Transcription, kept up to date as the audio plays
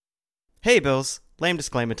Hey Bills, lame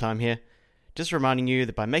disclaimer time here. Just reminding you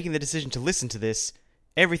that by making the decision to listen to this,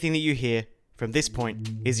 everything that you hear from this point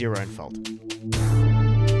is your own fault.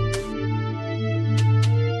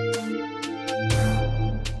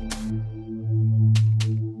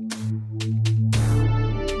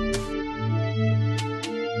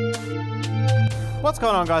 What's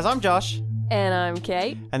going on, guys? I'm Josh. And I'm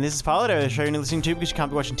Kate. And this is Pilot, the show you're listening to because you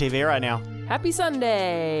can't be watching TV right now. Happy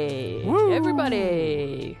Sunday, Woo!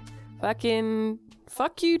 everybody. Fucking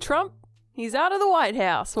fuck you, Trump. He's out of the White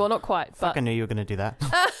House. Well, not quite, but... I knew you were going to do that.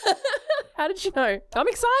 How did you know? I'm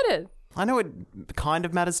excited. I know it kind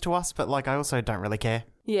of matters to us, but I also don't really care.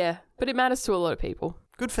 Yeah, but it matters to a lot of people.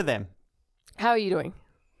 Good for them. How are you doing?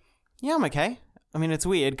 Yeah, I'm okay. I mean, it's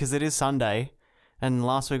weird because it is Sunday, and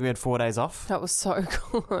last week we had 4 days off. That was so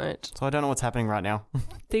good. So I don't know what's happening right now.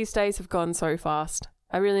 These days have gone so fast.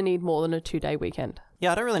 I really need more than a 2-day weekend.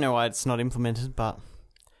 Yeah, I don't really know why it's not implemented, but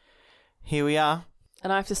here we are.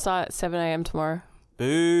 And I have to start at 7 a.m. tomorrow.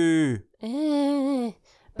 Boo!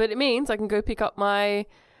 But it means I can go pick up my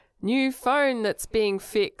new phone that's being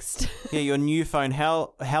fixed. Yeah, your new phone.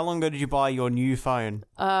 How long ago did you buy your new phone?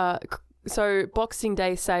 So Boxing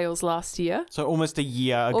Day sales last year. So almost a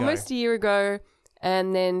year ago. Almost a year ago.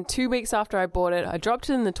 And then 2 weeks after I bought it, I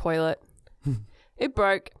dropped it in the toilet. It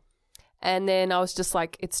broke. And then I was just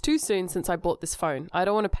like, it's too soon since I bought this phone. I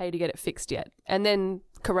don't want to pay to get it fixed yet. And then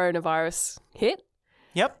coronavirus hit.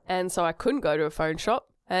 Yep. And so I couldn't go to a phone shop.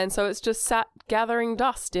 And so it's just sat gathering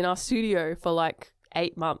dust in our studio for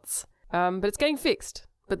 8 months. But it's getting fixed.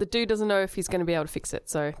 But the dude doesn't know if he's going to be able to fix it.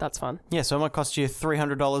 So that's fun. Yeah, so it might cost you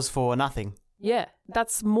 $300 for nothing. Yeah,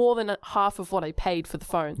 that's more than half of what I paid for the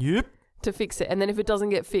phone. Yep. To fix it. And then if it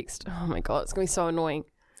doesn't get fixed, oh my God, it's going to be so annoying.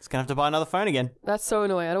 It's going to have to buy another phone again. That's so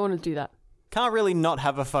annoying. I don't want to do that. Can't really not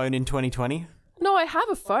have a phone in 2020. No, I have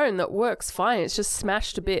a phone that works fine. It's just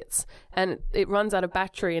smashed to bits and it runs out of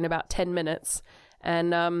battery in about 10 minutes.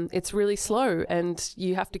 And it's really slow and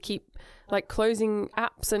you have to keep closing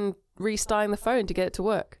apps and restarting the phone to get it to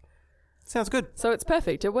work. Sounds good. So it's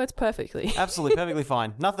perfect. It works perfectly. Absolutely, perfectly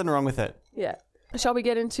fine. Nothing wrong with it. Yeah. Shall we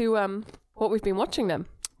get into what we've been watching then?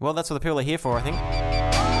 Well, that's what the people are here for, I think.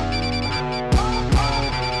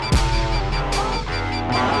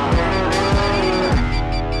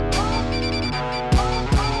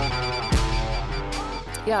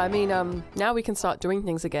 Yeah, I mean, now we can start doing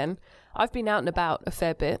things again. I've been out and about a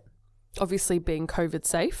fair bit, obviously being COVID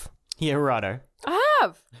safe. Yeah, righto. I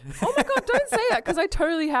have. Oh my God, don't say that because I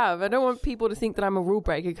totally have. I don't want people to think that I'm a rule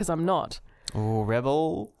breaker because I'm not. Oh,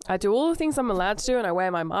 rebel. I do all the things I'm allowed to do and I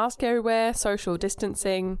wear my mask everywhere, social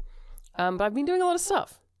distancing. But I've been doing a lot of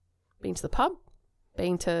stuff. Been to the pub,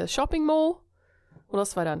 been to shopping mall. What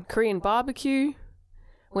else have I done? Korean barbecue.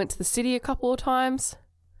 Went to the city a couple of times.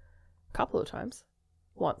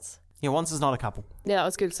 Once. Yeah, once is not a couple. Yeah, that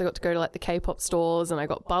was good because I got to go to the K-pop stores and I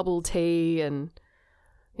got bubble tea and,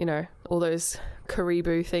 all those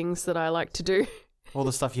Karibu things that I like to do. All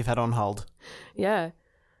the stuff you've had on hold. Yeah.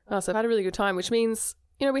 So I've had a really good time, which means,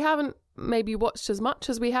 we haven't maybe watched as much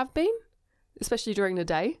as we have been, especially during the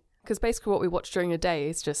day. Because basically what we watch during the day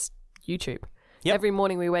is just YouTube. Yep. Every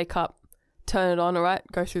morning we wake up, turn it on, all right,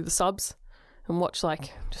 go through the subs and watch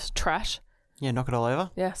just trash. Yeah, knock it all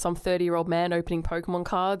over. Yeah, some 30-year-old man opening Pokemon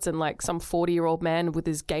cards and some 40-year-old man with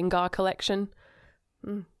his Gengar collection.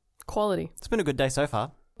 Quality. It's been a good day so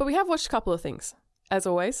far. But we have watched a couple of things. As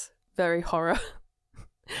always, very horror.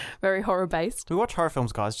 Very horror-based. We watch horror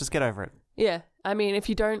films, guys. Just get over it. Yeah. I mean, if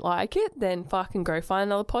you don't like it, then fucking go find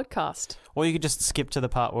another podcast. Or you could just skip to the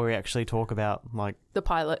part where we actually talk about, the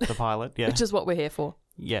pilot. The pilot, yeah. Which is what we're here for.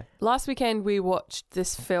 Yeah. Last weekend, we watched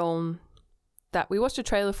this film that we watched a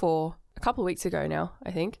trailer for a couple of weeks ago now,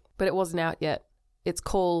 I think, but it wasn't out yet. It's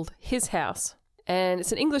called His House, and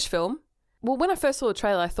it's an English film. Well, when I first saw the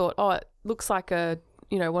trailer, I thought, oh, it looks like one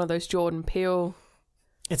of those Jordan Peele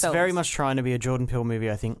It's films. very much trying to be a Jordan Peele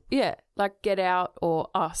movie, I think. Yeah, like Get Out or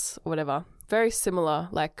Us or whatever. Very similar,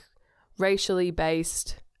 racially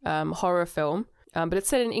based horror film, but it's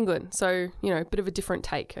set in England, so, a bit of a different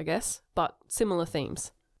take, I guess, but similar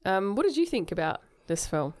themes. What did you think about this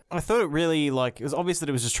film? I thought it really, it was obvious that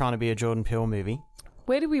it was just trying to be a Jordan Peele movie.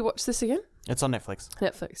 Where did we watch this again? It's on Netflix.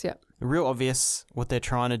 Netflix, yeah. Real obvious what they're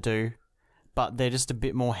trying to do, but they're just a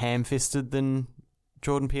bit more ham-fisted than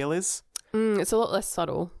Jordan Peele is. It's a lot less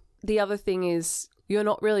subtle. The other thing is you're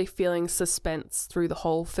not really feeling suspense through the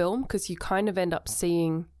whole film because you kind of end up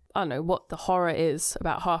seeing, I don't know, what the horror is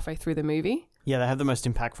about halfway through the movie. Yeah, they have the most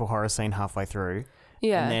impactful horror scene halfway through.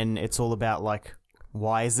 Yeah. And then it's all about,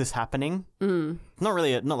 why is this happening? Not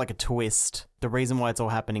really, not like a twist. The reason why it's all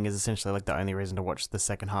happening is essentially the only reason to watch the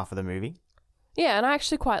second half of the movie. Yeah, and I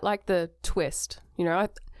actually quite like the twist. You know,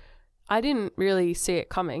 I didn't really see it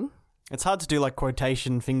coming. It's hard to do like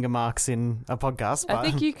quotation finger marks in a podcast, but I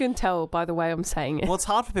think you can tell by the way I'm saying it. well, it's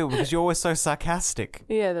hard for people because you're always so sarcastic.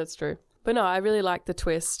 Yeah, that's true. But no, I really like the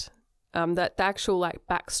twist. That the actual like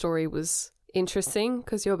backstory was interesting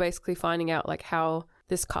because you're basically finding out like how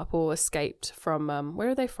this couple escaped from where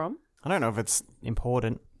are they from? I don't know if it's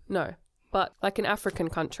important. No, but like an African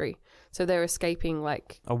country. So they're escaping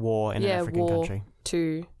like A war in an African country.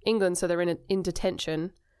 to England. So they're in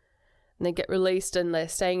detention. And they get released and they're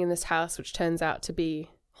staying in this house, which turns out to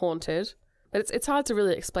be haunted. But it's hard to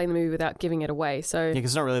really explain the movie without giving it away. So Yeah,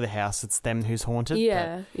 because it's not really the house, it's them who's haunted.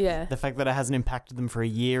 yeah. But the fact that it hasn't impacted them for a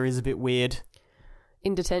year is a bit weird.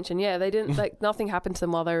 In detention, yeah. They didn't, like, nothing happened to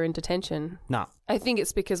them while they were in detention. No. I think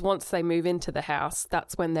it's because once they move into the house,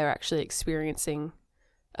 that's when they're actually experiencing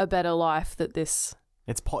a better life that this...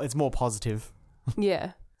 It's more positive.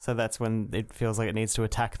 Yeah. So that's when it feels like it needs to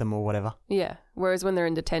attack them or whatever. Yeah. Whereas when they're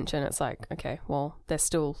in detention, it's like, okay, well, they're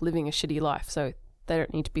still living a shitty life, so they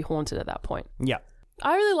don't need to be haunted at that point. Yeah.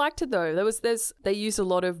 I really liked it though. They used a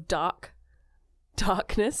lot of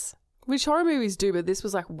darkness, which horror movies do, but this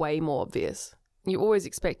was like way more obvious. You're always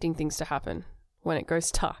expecting things to happen when it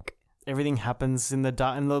goes dark. Everything happens in the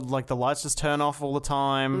dark, and the lights just turn off all the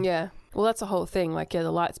time. Yeah. Well, that's the whole thing. Like, yeah,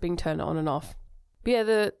 the lights being turned on and off. But yeah,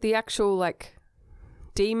 the actual like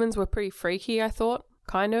demons were pretty freaky, I thought,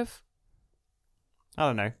 kind of. I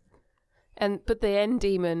don't know. But the end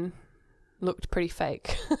demon looked pretty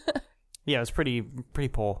fake. Yeah, it was pretty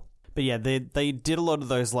poor. But yeah, they did a lot of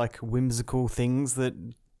those like whimsical things that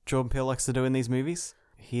Jordan Peele likes to do in these movies.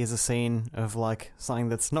 Here's a scene of like something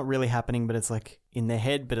that's not really happening, but it's like in their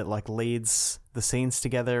head, but it like leads the scenes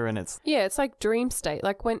together, and it's Yeah, it's like dream state.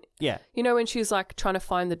 Like when yeah, you know when she's like trying to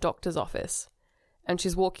find the doctor's office and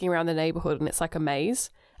she's walking around the neighborhood and it's like a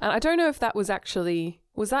maze. And I don't know if that was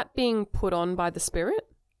that being put on by the spirit?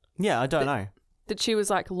 yeah. I don't know. That she was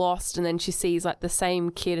like lost and then she sees like the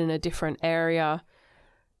same kid in a different area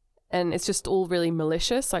and it's just all really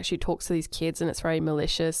malicious. Like she talks to these kids and it's very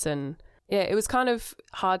malicious, and yeah, it was kind of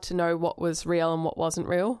hard to know what was real and what wasn't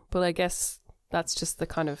real, but I guess that's just the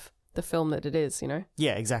kind of the film that it is, you know?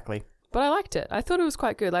 Yeah, exactly. But I liked it. I thought it was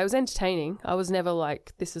quite good. Like, it was entertaining. I was never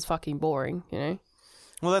like, this is fucking boring, you know?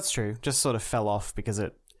 Well, that's true. Just sort of fell off because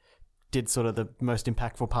it did sort of the most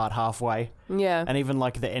impactful part halfway. Yeah. And even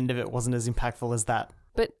like the end of it wasn't as impactful as that.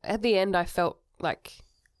 But at the end, I felt like,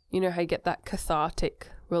 you know how you get that cathartic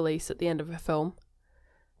release at the end of a film?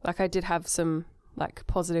 Like, I did have some like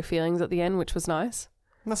positive feelings at the end, which was nice.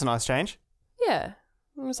 That's a nice change. Yeah.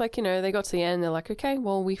 It was like, you know, they got to the end, they're like, okay,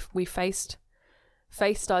 well, we faced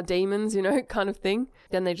our demons, you know, kind of thing.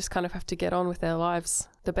 Then they just kind of have to get on with their lives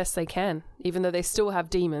the best they can. Even though they still have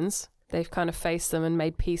demons, they've kind of faced them and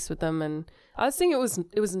made peace with them. And I just think it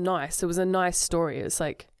was nice. It was a nice story. It was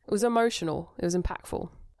like, it was emotional. It was impactful.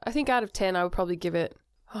 I think out of 10, I would probably give it,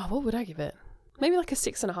 what would I give it? Maybe like a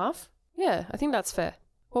 6.5. Yeah, I think that's fair.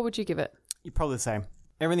 What would you give it? You're probably the same.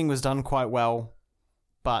 Everything was done quite well,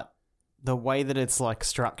 but the way that it's like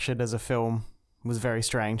structured as a film was very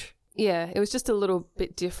strange. Yeah, it was just a little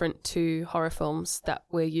bit different to horror films that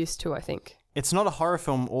we're used to, I think. It's not a horror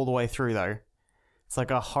film all the way through, though. It's like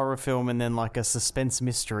a horror film and then like a suspense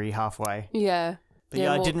mystery halfway. Yeah. But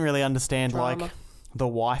yeah, I didn't really understand drama. like the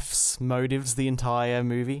wife's motives the entire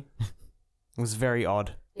movie. It was very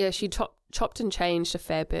odd. Yeah, she chopped and changed a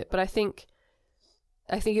fair bit, but I think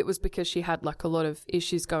it was because she had like a lot of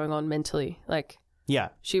issues going on mentally. Like, yeah,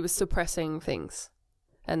 she was suppressing things,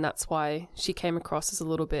 and that's why she came across as a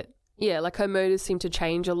little bit, yeah, like her motives seemed to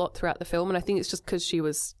change a lot throughout the film, and I think it's just because she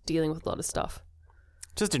was dealing with a lot of stuff.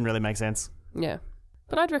 Just didn't really make sense. Yeah,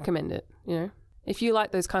 but I'd recommend it, you know, if you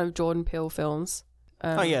like those kind of Jordan Peele films.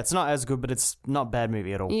 Oh yeah, it's not as good, but it's not a bad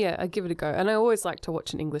movie at all. Yeah, I'd give it a go, and I always like to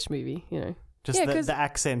watch an English movie, you know. Just the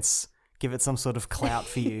accents give it some sort of clout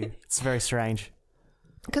for you. It's very strange.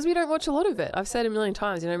 Because we don't watch a lot of it. I've said a million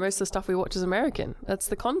times, you know, most of the stuff we watch is American. That's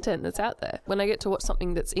the content that's out there. When I get to watch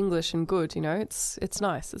something that's English and good, you know, it's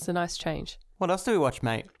nice. It's a nice change. What else do we watch,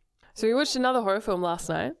 mate? So we watched another horror film last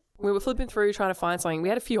night. We were flipping through trying to find something. We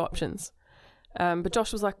had a few options. But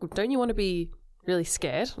Josh was like, well, don't you want to be really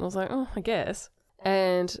scared? And I was like, oh, I guess.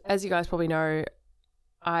 And as you guys probably know,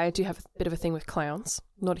 I do have a bit of a thing with clowns.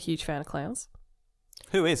 Not a huge fan of clowns.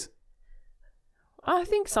 Who is? I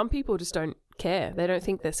think some people just don't care. They don't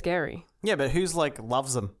think they're scary. Yeah, but who's like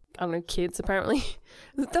loves them? I don't know, kids apparently.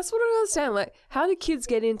 That's what I don't understand. Like, how do kids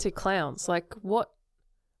get into clowns? Like, what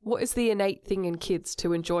is the innate thing in kids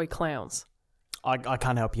to enjoy clowns? I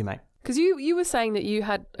can't help you, mate. Because you were saying that you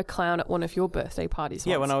had a clown at one of your birthday parties.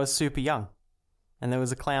 Yeah, once. when I was super young. And there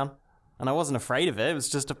was a clown. and I wasn't afraid of it. It was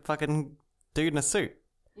just a fucking dude in a suit.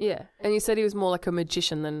 Yeah. And you said he was more like a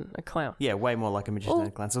magician than a clown. Yeah, way more like a magician than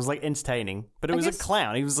a clown. So it was like entertaining. But it was a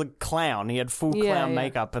clown. He was a clown. He had full clown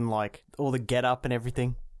makeup and like all the get up and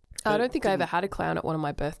everything. I don't think I ever had a clown at one of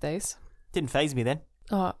my birthdays. Didn't faze me then.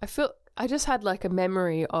 Oh, I just had like a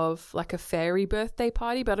memory of like a fairy birthday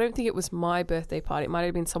party, but I don't think it was my birthday party. It might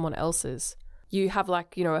have been someone else's. You have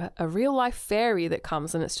like, you know, a real life fairy that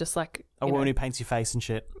comes and it's just like... A woman who paints your face and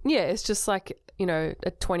shit. Yeah, it's just like, you know,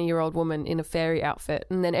 a 20-year-old woman in a fairy outfit,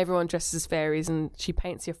 and then everyone dresses as fairies and she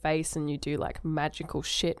paints your face and you do like magical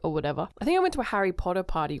shit or whatever. I think I went to a Harry Potter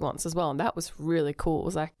party once as well, and that was really cool. It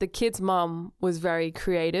was like the kid's mum was very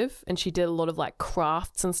creative and she did a lot of like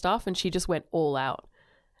crafts and stuff, and she just went all out.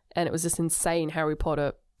 And it was this insane Harry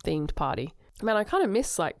Potter themed party. Man, I kind of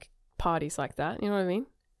miss like parties like that, you know what I mean?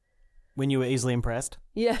 When you were easily impressed?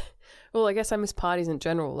 Yeah. Well, I guess I miss parties in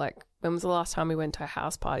general. Like, when was the last time we went to a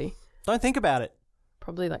house party? Don't think about it.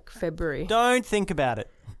 Probably like February. Don't think about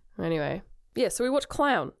it. Anyway. Yeah, so we watched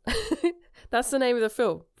Clown. That's the name of the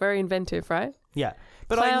film. Very inventive, right? Yeah.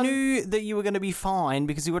 But Clown. I knew that you were going to be fine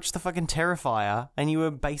because you watched the fucking Terrifier and you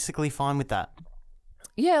were basically fine with that.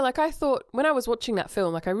 Yeah, like I thought when I was watching that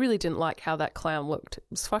film, like I really didn't like how that clown looked. It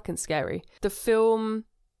was fucking scary. The film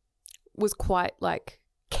was quite like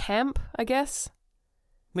camp, I guess.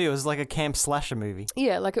 Yeah, it was like a camp slasher movie.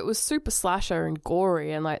 Yeah, like it was super slasher and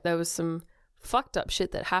gory, and like there was some fucked up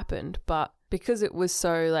shit that happened, but because it was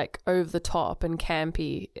so like over the top and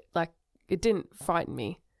campy, like it didn't frighten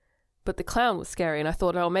me. But the clown was scary, and I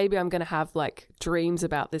thought, oh, maybe I'm going to have like dreams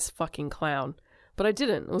about this fucking clown. But I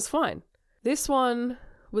didn't. It was fine. This one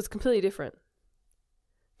was completely different.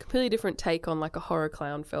 Completely different take on like a horror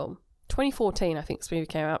clown film. 2014, I think this movie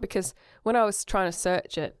came out, because when I was trying to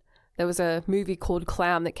search it, there was a movie called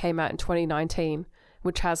Clown that came out in 2019,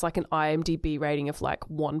 which has like an IMDb rating of like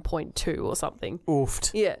 1.2 or something.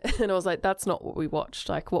 Oofed. Yeah. And I was like, that's not what we watched.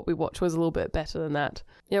 Like what we watched was a little bit better than that.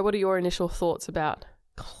 Yeah. What are your initial thoughts about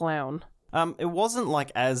Clown? It wasn't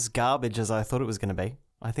like as garbage as I thought it was going to be.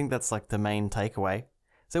 I think that's like the main takeaway.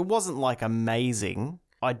 So it wasn't like amazing.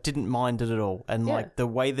 I didn't mind it at all. And like the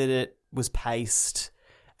way that it was paced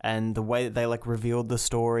and the way that they like revealed the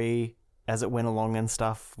story as it went along and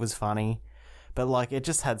stuff was funny. But like it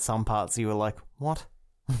just had some parts you were like, what?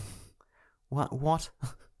 What?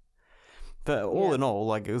 But all in all,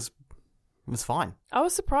 like it was fine. I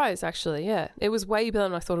was surprised actually, yeah. It was way better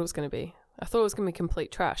than I thought it was going to be. I thought it was going to be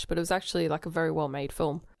complete trash, but it was actually like a very well made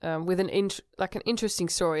film with an interesting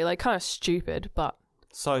story, like kind of stupid, but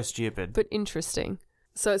so stupid. But interesting.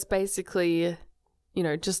 So it's basically, you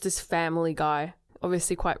know, just this family guy,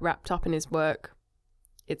 obviously quite wrapped up in his work.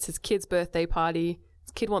 It's his kid's birthday party.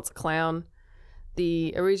 His kid wants a clown.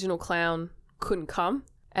 The original clown couldn't come.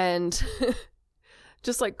 And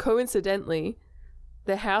just like coincidentally,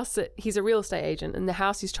 the house that he's a real estate agent, and the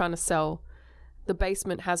house he's trying to sell, the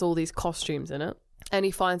basement has all these costumes in it. And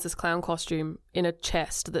he finds this clown costume in a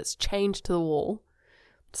chest that's chained to the wall,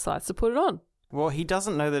 decides to put it on. Well, he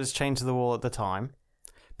doesn't know that it's chained to the wall at the time,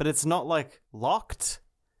 but it's not like locked.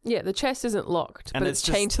 Yeah, the chest isn't locked, but it's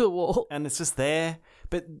chained to the wall. And it's just there.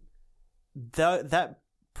 But that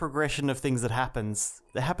progression of things that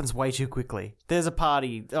happens way too quickly. There's a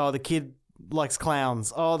party. Oh, the kid likes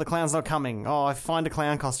clowns. Oh, the clown's not coming. Oh, I find a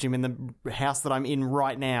clown costume in the house that I'm in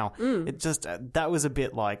right now. It just, that was a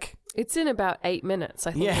bit like... It's in about 8 minutes,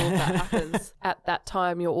 I think, all of that happens. At that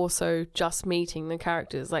time, you're also just meeting the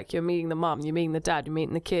characters. Like, you're meeting the mum, you're meeting the dad, you're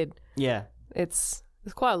meeting the kid. Yeah. There's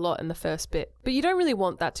quite a lot in the first bit. But you don't really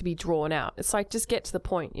want that to be drawn out. It's like, just get to the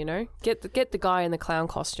point, you know? Get the guy in the clown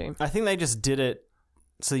costume. I think they just did it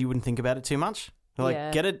so you wouldn't think about it too much.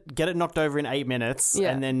 Like, get it knocked over in 8 minutes,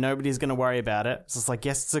 and then nobody's going to worry about it. It's just like,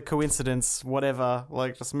 yes, it's a coincidence, whatever.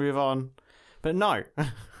 Like, just move on. But no.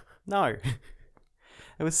 No.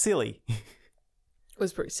 It was silly. It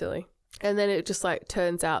was pretty silly. And then it just like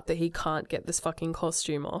turns out that he can't get this fucking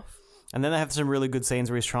costume off. And then they have some really good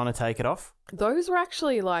scenes where he's trying to take it off. Those were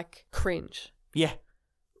actually like cringe. Yeah.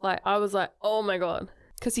 Like I was like, oh my God.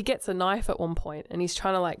 Because he gets a knife at one point and he's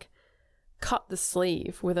trying to like cut the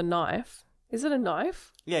sleeve with a knife. Is it a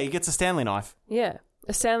knife? Yeah, he gets a Stanley knife. Yeah,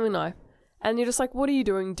 a Stanley knife. And you're just like, what are you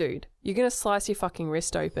doing, dude? You're going to slice your fucking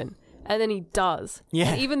wrist open. And then he does. Yeah.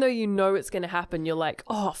 And even though you know it's going to happen, you're like,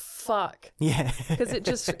 oh, fuck. Yeah. Because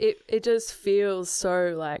it just feels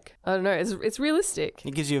so like, I don't know, it's realistic.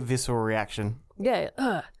 It gives you a visceral reaction. Yeah.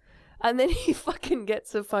 And then he fucking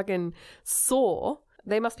gets a fucking saw.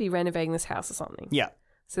 They must be renovating this house or something. Yeah.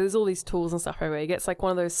 So there's all these tools and stuff everywhere. He gets like one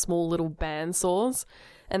of those small little band saws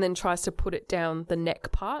and then tries to put it down the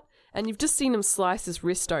neck part. and you've just seen him slice his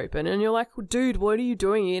wrist open, and you're like, well, dude, what are you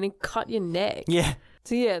doing? You're going to cut your neck. Yeah.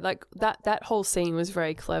 So yeah, like that whole scene was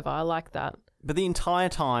very clever. I like that. But the entire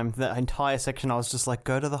time, that entire section, I was just like,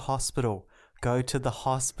 go to the hospital. Go to the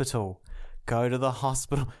hospital. Go to the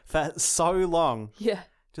hospital. For so long. Yeah.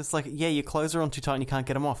 Just like, yeah, your clothes are on too tight and you can't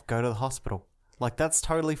get them off. Go to the hospital. Like, that's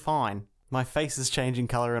totally fine. My face is changing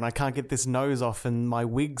colour and I can't get this nose off and my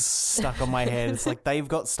wig's stuck on my head. It's like they've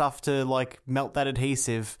got stuff to, like, melt that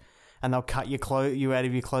adhesive and they'll cut you out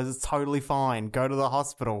of your clothes. It's totally fine. Go to the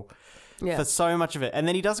hospital. Yeah. For so much of it. And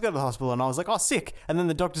then he does go to the hospital and I was like, oh, sick. And then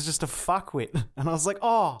the doctor's just a fuckwit. And I was like,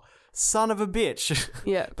 oh, son of a bitch.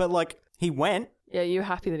 Yeah. But, like, he went. Yeah, you're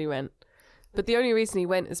happy that he went. But the only reason he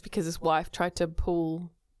went is because his wife tried to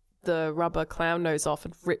pull the rubber clown nose off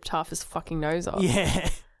and ripped half his fucking nose off. Yeah.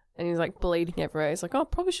 And he's like bleeding everywhere. He's like, oh,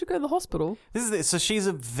 probably should go to the hospital. This is it. So she's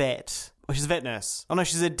a vet. Well, she's a vet nurse. Oh, no,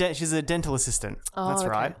 she's a dental assistant. Oh, That's okay.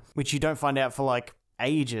 right. Which you don't find out for, like,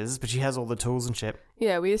 ages, but she has all the tools and shit.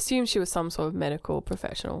 Yeah, we assume she was some sort of medical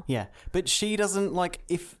professional. Yeah. But she doesn't, like,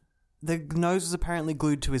 if the nose was apparently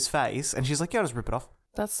glued to his face, and she's like, yeah, I'll just rip it off.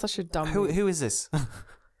 That's such a dumb... Who is this?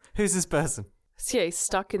 Who's this person? So yeah, he's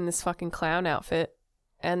stuck in this fucking clown outfit.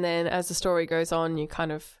 And then as the story goes on, you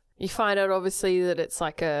find out obviously that it's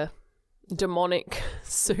like a demonic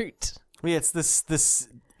suit. Yeah, it's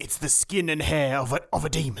it's the skin and hair of a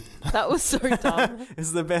demon. That was so dumb.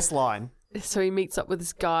 It's the best line. So he meets up with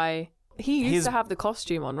this guy. He used to have the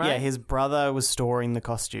costume on, right? Yeah, his brother was storing the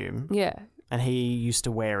costume. Yeah. And he used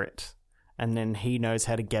to wear it. And then he knows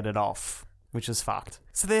how to get it off, which is fucked.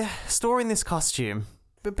 So they're storing this costume,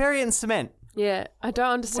 but bury it in cement. Yeah, I don't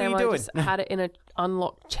understand What are why you they just doing? had it in an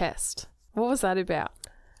unlocked chest. What was that about?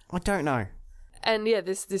 I don't know. And yeah,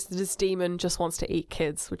 this demon just wants to eat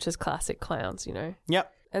kids, which is classic clowns, you know?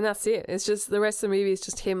 Yep. And that's it. It's just the rest of the movie is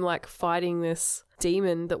just him like fighting this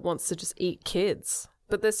demon that wants to just eat kids.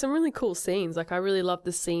 But there's some really cool scenes. Like I really love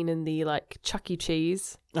the scene in the like Chuck E.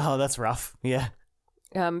 Cheese. Oh, that's rough. Yeah.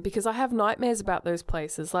 Because I have nightmares about those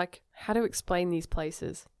places. Like how to explain these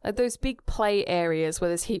places? Like those big play areas where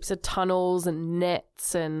there's heaps of tunnels and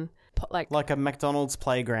nets and like a McDonald's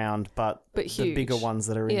playground, but the huge. bigger ones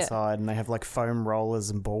that are inside, and they have like foam rollers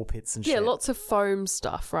and ball pits and shit. Yeah, lots of foam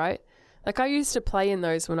stuff, right? Like I used to play in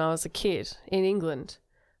those when I was a kid in England.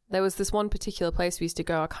 There was this one particular place we used to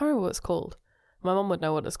go. I can't remember what it's called. My mum would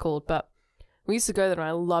know what it's called, but we used to go there and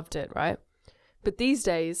I loved it, right? But these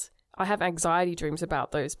days, I have anxiety dreams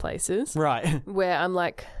about those places. Right. Where I'm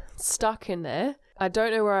like stuck in there. I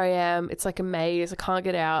don't know where I am. It's like a maze. I can't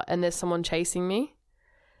get out and there's someone chasing me.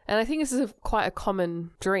 And I think this is quite a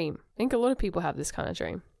common dream. I think a lot of people have this kind of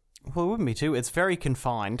dream. Well, it wouldn't be too. It's very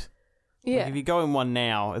confined. Yeah. Like if you go in one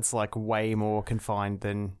now, it's like way more confined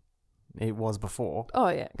than it was before. Oh,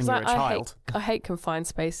 yeah. When you were a child. I hate confined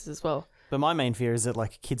spaces as well. But my main fear is that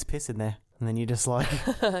like kids piss in there, and then you just like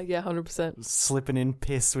Yeah, 100%. slipping in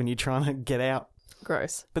piss when you're trying to get out.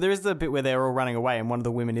 Gross. But there is the bit where they're all running away, and one of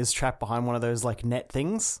the women is trapped behind one of those like net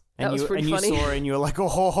things. And That was pretty you funny. saw her, and you were like,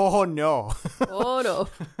 oh no. Oh,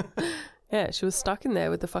 no. Yeah, she was stuck in there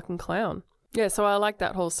with the fucking clown. Yeah, so I like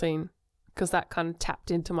that whole scene because that kind of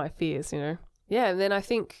tapped into my fears, you know? Yeah, and then I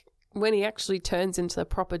think when he actually turns into the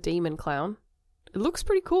proper demon clown, it looks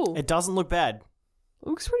pretty cool. It doesn't look bad. It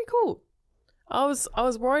looks pretty cool. I was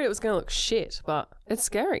worried it was going to look shit, but it's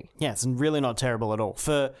scary. Yeah, it's really not terrible at all.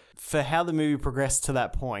 For how the movie progressed to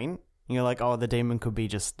that point, you're like, oh, the demon could be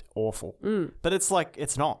just awful. But it's like,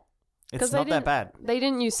 it's not. It's not that bad. They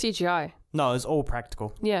didn't use CGI. No, it's all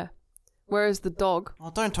practical. Yeah. Whereas the dog,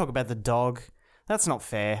 Oh, don't talk about the dog. That's not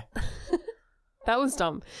fair. that was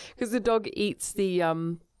dumb because the dog eats the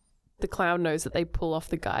clown nose that they pull off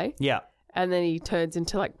the guy, Yeah, and then he turns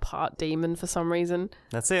into like part demon for some reason.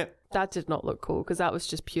 that's it. That did not look cool because that was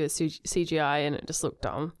just pure CGI and it just looked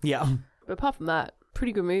dumb. Yeah. But apart from that,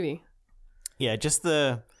 pretty good movie. Yeah, just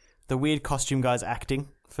the weird costume guy's acting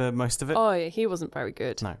for most of it. Oh yeah, he wasn't very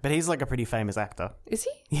good. No, but he's like a pretty famous actor. Is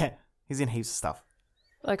he? Yeah, he's in heaps of stuff.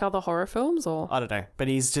 Like other horror films or? I don't know, but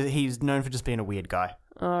he's known for just being a weird guy.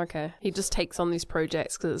 Oh, okay. He just takes on these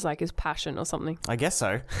projects because it's like his passion or something. I guess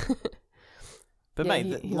so. But Yeah,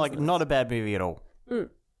 mate, he like wasn't- not a bad movie at all.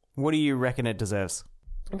 What do you reckon it deserves?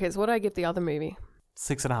 Okay, so what do I give the other movie?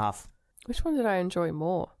 6.5. Which one did I enjoy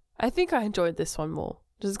more? I think I enjoyed this one more,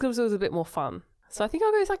 just because it was a bit more fun. So I think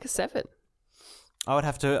I'll go with like a 7. I would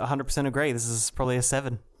have to 100% agree. This is probably a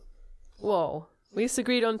 7. Whoa. We just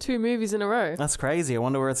agreed on 2 movies in a row. That's crazy. I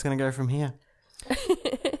wonder where it's going to go from here.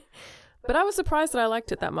 But I was surprised that I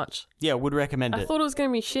liked it that much. Yeah, would recommend I it. thought it was going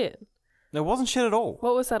to be shit. It wasn't shit at all.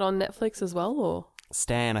 What was that on Netflix as well, or?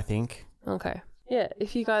 Stan, I think. Okay. Yeah,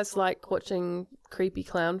 if you guys like watching creepy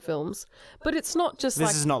clown films, but it's not just This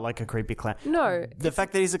like is not like a creepy clown. no, The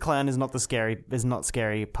fact that he's a clown is not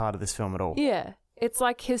scary part of this film at all. yeah, it's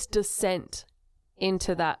like his descent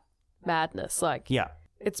into that madness. Like, Yeah.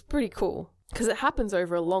 it's pretty cool because it happens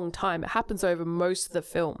over a long time. It happens over most of the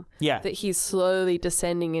film. Yeah. That he's slowly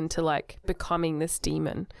descending into like becoming this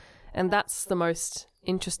demon, and that's the most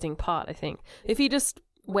interesting part, I think. If he just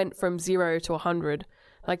went from 0 to 100.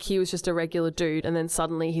 Like, he was just a regular dude, and then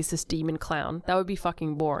suddenly he's this demon clown. That would be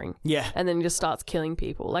fucking boring. Yeah. And then he just starts killing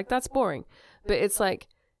people. Like, that's boring. But it's like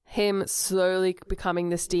him slowly becoming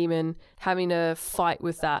this demon, having to fight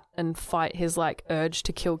with that and fight his, like, urge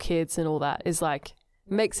to kill kids and all that is, like,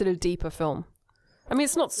 makes it a deeper film. I mean,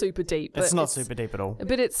 it's not super deep. But It's not super deep at all.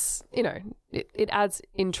 But it's, you know, it adds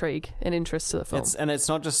intrigue and interest to the film. It's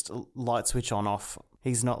not just light switch on off.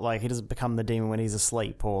 He's not like, he doesn't become the demon when he's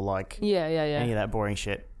asleep or like Yeah. any of that boring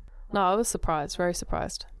shit. No, I was surprised. Very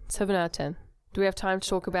surprised. 7 out of 10. Do we have time to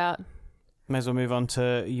talk about... May as well move on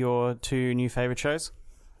to your 2 new favourite shows.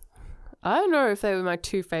 I don't know if they were my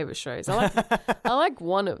 2 favourite shows. I like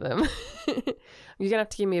one of them. You're going to have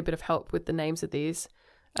to give me a bit of help with the names of these.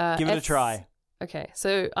 Give it a try. Okay,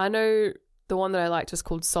 so I know the one that I liked was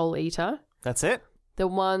called Soul Eater. That's it? The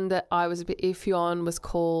one that I was a bit iffy on was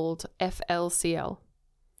called FLCL.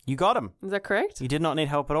 You got him. Is that correct? You did not need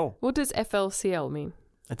help at all. What does FLCL mean?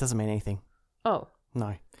 It doesn't mean anything. Oh.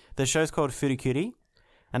 No. The show's called Furikuri,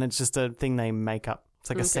 and it's just a thing they make up. It's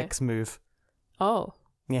like a sex move. Oh.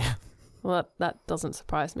 Yeah. Well, that doesn't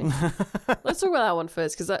surprise me. Let's talk about that one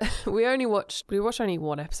first, because we watched only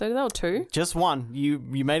one episode of that, or 2? Just one. You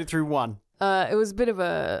made it through one. It was a bit of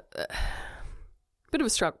a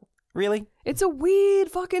struggle. Really? It's a weird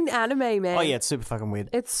fucking anime, man. Oh yeah, it's super fucking weird.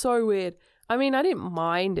 It's so weird. I mean, I didn't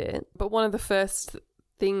mind it, but one of the first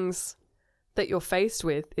things that you're faced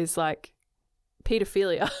with is like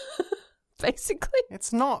pedophilia, basically.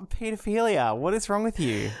 It's not pedophilia. What is wrong with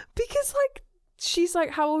you? Because like, she's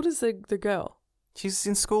like, how old is the girl? She's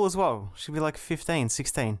in school as well. She'll be like 15,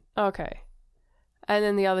 16. Okay. And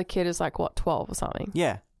then the other kid is like, what, 12 or something?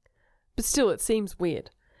 Yeah. But still, it seems weird.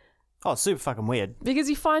 Oh, it's super fucking weird. Because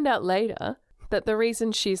you find out later that the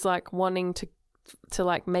reason she's like wanting to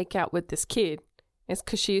like make out with this kid is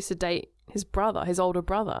because she used to date his brother, his older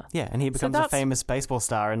brother. Yeah, and he becomes a famous baseball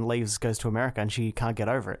star and goes to America, and she can't get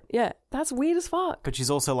over it. Yeah, that's weird as fuck. But she's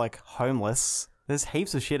also like homeless. There's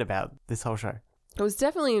heaps of shit about this whole show. It was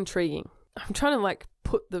definitely intriguing. I'm trying to like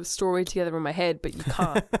put the story together in my head, but you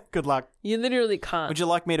can't. Good luck. You literally can't. Would you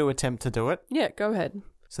like me to attempt to do it? Yeah, go ahead.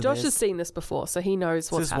 So Josh has seen this before, so he knows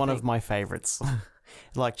what's This is happening. one of my favorites.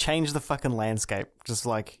 Like, change the fucking landscape. Just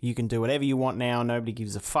like, you can do whatever you want now. Nobody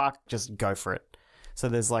gives a fuck. Just go for it. So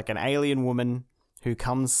there's like an alien woman who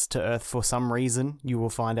comes to Earth for some reason. You will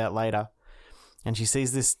find out later. And she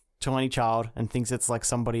sees this tiny child and thinks it's like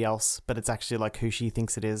somebody else, but it's actually like who she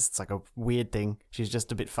thinks it is. It's like a weird thing. She's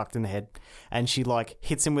just a bit fucked in the head. And she like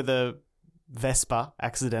hits him with a Vespa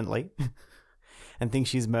accidentally and thinks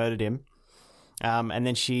she's murdered him. And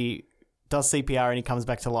then she does CPR and he comes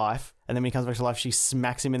back to life. And then when he comes back to life, she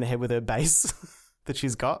smacks him in the head with her base that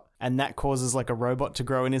she's got. And that causes like a robot to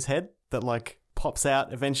grow in his head that like pops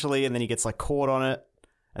out eventually. And then he gets like caught on it.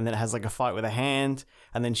 And then it has like a fight with a hand.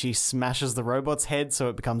 And then she smashes the robot's head so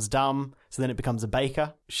it becomes dumb. So then it becomes a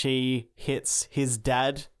baker. She hits his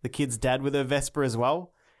dad, the kid's dad, with her Vespa as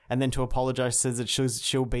well. And then to apologize says that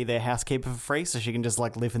she'll be their housekeeper for free so she can just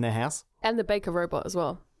like live in their house. And the baker robot as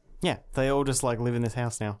well. Yeah, they all just like live in this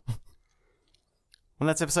house now. And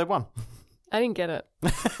that's episode 1. I didn't get it.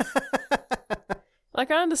 Like,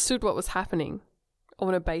 I understood what was happening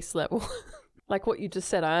on a base level. Like what you just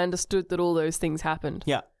said, I understood that all those things happened.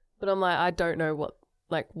 Yeah. But I'm like, I don't know what,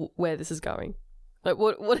 like, where this is going. Like,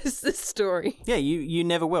 what is this story? Yeah, you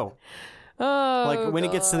never will. Oh, like, when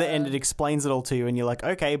it gets to the end, God. it explains it all to you, and you're like,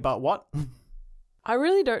 okay, but what? I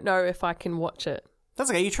really don't know if I can watch it. That's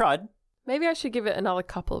okay, you tried. Maybe I should give it another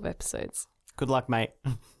couple of episodes. Good luck, mate.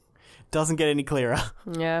 Doesn't get any clearer.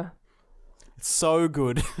 Yeah. It's so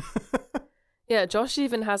good. Yeah, Josh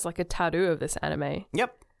even has, like, a tattoo of this anime.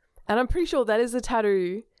 Yep. And I'm pretty sure that is the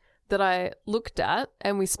tattoo that I looked at,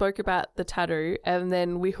 and we spoke about the tattoo, and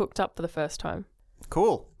then we hooked up for the first time.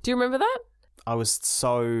 Cool. Do you remember that? I was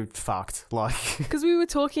so fucked. Like, Because we were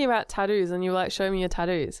talking about tattoos, and you were like, show me your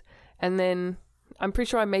tattoos. And then I'm pretty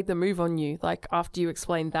sure I made the move on you, like, after you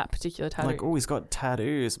explained that particular tattoo. like, oh, he's got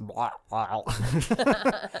tattoos. Wow.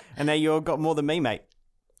 And now you've got more than me, mate.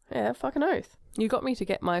 Yeah, fucking oath. You got me to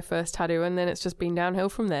get my first tattoo, and then it's just been downhill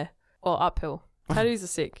from there. Or uphill. Tattoos are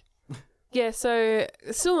sick. Yeah, so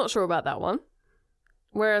still not sure about that one.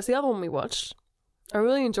 Whereas the other one we watched, I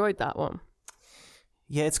really enjoyed that one.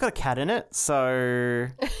 Yeah, it's got a cat in it, so...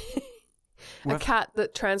 A cat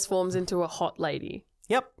that transforms into a hot lady.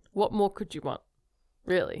 Yep. What more could you want?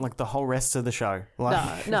 Really? Like the whole rest of the show.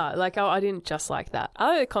 Like... No, like I didn't just like that. I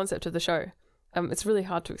like the concept of the show. It's really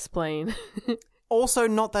hard to explain. Also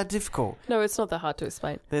not that difficult. No, it's not that hard to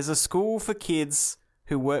explain. There's a school for kids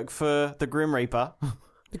who work for the Grim Reaper.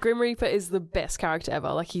 The Grim Reaper is the best character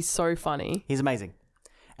ever. Like, he's so funny. He's amazing.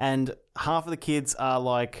 And half of the kids are,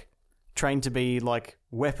 like, trained to be, like,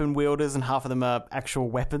 weapon wielders, and half of them are actual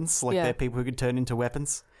weapons. Like, they're people who can turn into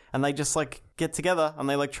weapons. And they just, like, get together, and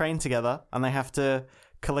they, like, train together, and they have to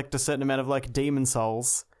collect a certain amount of, like, demon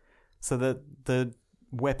souls so that the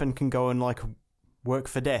weapon can go and, like, work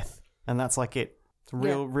for death. And that's, like, it. It's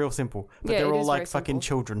real simple. But they're all, like, fucking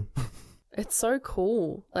children. It's so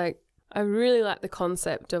cool. Like, I really like the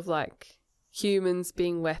concept of, like, humans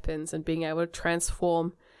being weapons and being able to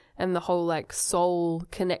transform, and the whole, like, soul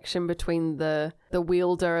connection between the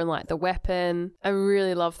wielder and, like, the weapon. I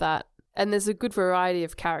really love that. And there's a good variety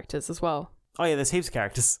of characters as well. Oh, yeah, there's heaps of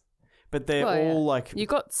characters. But they're all, like... You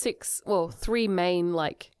got 3 main,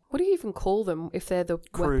 like... What do you even call them if they're the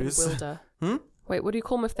crews. Weapon wielder? Wait, what do you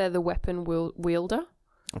call them if they're the weapon wielder?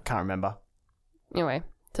 I can't remember. Anyway,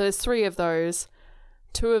 so there's 3 of those.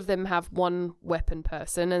 2 of them have one weapon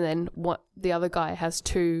person, and then the other guy has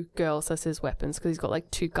 2 girls as his weapons because he's got,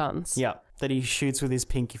 like, 2 guns. Yeah, that he shoots with his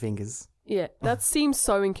pinky fingers. Yeah, that seems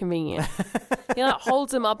so inconvenient. He, like,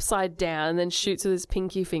 holds them upside down and then shoots with his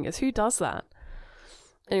pinky fingers. Who does that?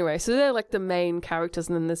 Anyway, so they're, like, the main characters,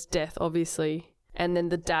 and then there's Death, obviously, and then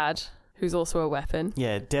the dad, who's also a weapon.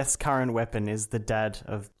 Yeah, Death's current weapon is the dad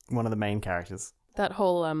of one of the main characters. That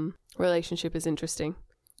whole relationship is interesting.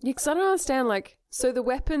 Yeah, because I don't understand, like, so the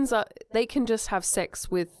weapons they can just have sex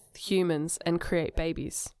with humans and create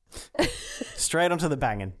babies. Straight onto the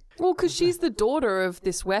banging. Well, because she's the daughter of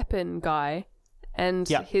this weapon guy and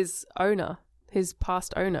his owner, his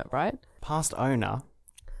past owner, right? Past owner?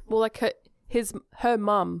 Well, like her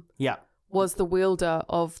mum was the wielder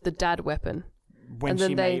of the dad weapon.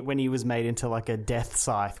 When he was made into, like, a death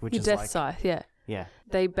scythe, which is death like... scythe, yeah. Yeah.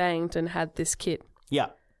 They banged and had this kid. Yeah.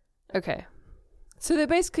 Okay. So they're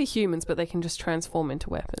basically humans, but they can just transform into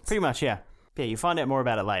weapons. Pretty much, yeah. Yeah, you find out more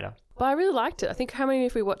about it later. But I really liked it. I think how many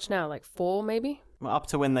have we watched now? Like 4, maybe? Up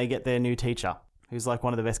to when they get their new teacher, who's, like,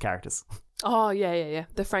 one of the best characters. Oh, yeah.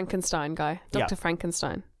 The Frankenstein guy. Dr.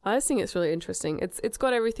 Frankenstein. I just think it's really interesting. It's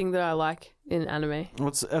got everything that I like in anime. Well,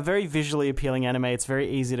 it's a very visually appealing anime. It's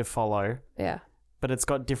very easy to follow. Yeah. But it's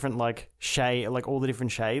got different, like, like, all the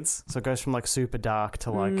different shades. So it goes from, like, super dark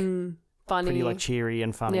to, like, funny. Pretty, like, cheery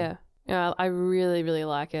and funny. Yeah, I really, really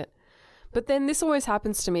like it. But then this always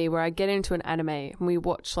happens to me where I get into an anime and we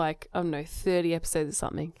watch, like, I don't know, 30 episodes or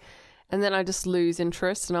something. And then I just lose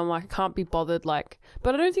interest and I'm like, I can't be bothered, like...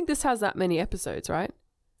 But I don't think this has that many episodes, right?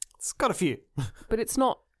 It's got a few. But it's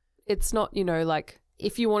not, you know, like,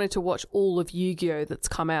 if you wanted to watch all of Yu-Gi-Oh! That's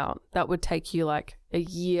come out, that would take you, like, a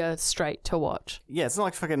year straight to watch. Yeah, it's not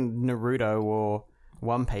like fucking Naruto or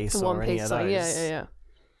One Piece or any of those. Yeah.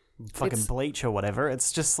 Fucking Bleach or whatever.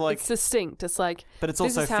 It's just like... It's distinct. It's like... But it's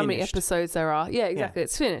this also is how many finished. episodes there are. Yeah, exactly. Yeah.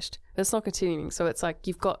 It's finished. It's not continuing. So it's like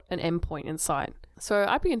you've got an endpoint in sight. So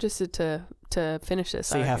I'd be interested to finish this.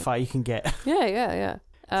 See how far you can get. Yeah.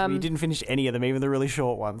 So you didn't finish any of them, even the really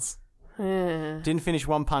short ones. Didn't finish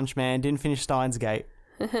One Punch Man. Didn't finish Steins Gate.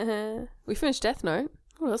 We finished Death Note.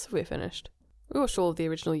 What else have we finished? We watched all of the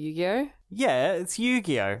original Yu-Gi-Oh! Yeah, it's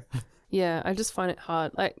Yu-Gi-Oh! Yeah, I just find it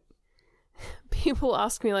hard. Like, people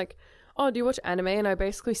ask me, like, oh, do you watch anime? And I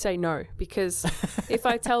basically say no, because if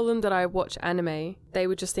I tell them that I watch anime, they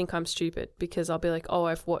would just think I'm stupid, because I'll be like, oh,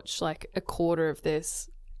 I've watched like a quarter of this,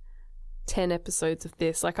 10 episodes of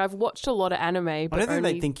this. Like, I've watched a lot of anime, but I don't think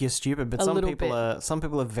they think you're stupid, but some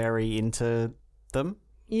people are very into them.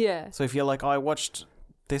 Yeah. So if you're like, I watched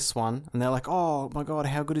this one, and they're like, oh my god,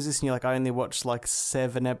 how good is this? And you're like, I only watched like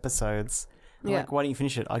 7 episodes. I'm like, why don't you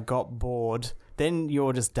finish it? I got bored. Then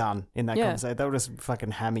you're just done in that conversation. They'll just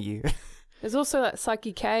fucking hammer you. There's also like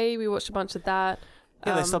Psyche K. We watched a bunch of that.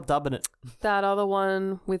 Yeah, they stopped dubbing it. That other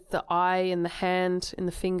one with the eye and the hand in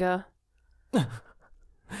the finger.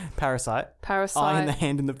 Parasite. Eye in the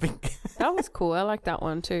hand and the finger. That was cool. I like that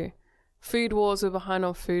one too. Food Wars. We're behind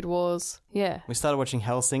on Food Wars. Yeah. We started watching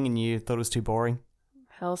Hellsing and you thought it was too boring.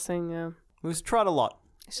 Hellsing, yeah. We've tried a lot.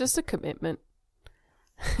 It's just a commitment.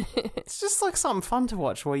 It's just like something fun to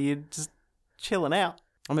watch where you're just chilling out.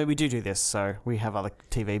 I mean, we do this, so we have other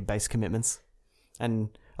TV-based commitments and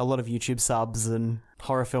a lot of YouTube subs and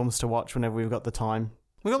horror films to watch whenever we've got the time.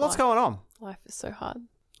 We've got lots going on. Life is so hard.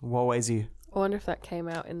 Woe is you. I wonder if that came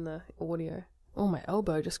out in the audio. Oh, my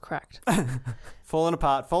elbow just cracked. Falling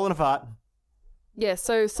apart. Yeah,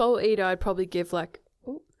 so Soul Eater, I'd probably give like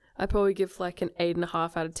an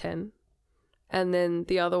 8.5 out of 10. And then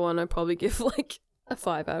the other one, I'd probably give like a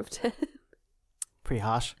 5 out of 10. Pretty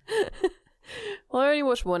harsh. Well, I only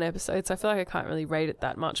watched one episode, so I feel like I can't really rate it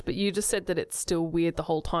that much. But you just said that it's still weird the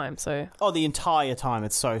whole time, so... Oh, the entire time.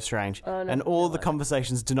 It's so strange. Oh, no, and all the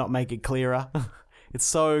conversations do not make it clearer. It's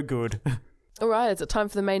so good. All right, is it time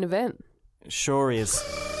for the main event? It sure is.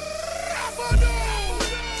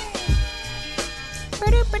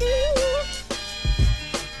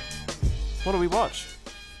 What do we watch?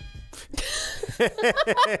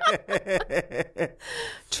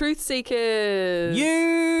 Truth Seekers.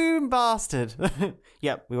 You bastard.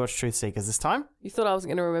 Yep, we watched Truth Seekers this time. You thought I wasn't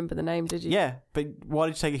going to remember the name, did you? Yeah, but why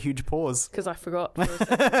did you take a huge pause? Because I forgot.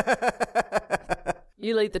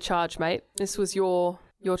 You lead the charge, mate. This was your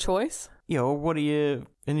choice. Yeah, well, what are your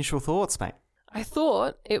initial thoughts, mate? I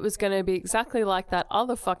thought it was going to be exactly like that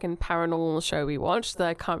other fucking paranormal show we watched that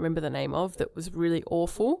I can't remember the name of that was really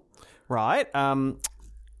awful. Right.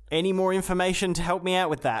 Any more information to help me out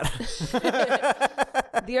with that?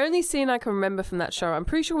 The only scene I can remember from that show, I'm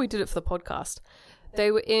pretty sure we did it for the podcast.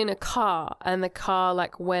 They were in a car and the car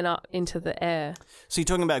like went up into the air. So you're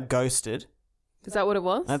talking about Ghosted. Is that what it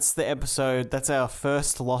was? That's the episode. That's our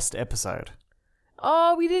first lost episode.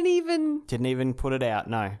 Oh, we didn't even put it out,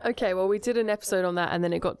 no. Okay, well, we did an episode on that and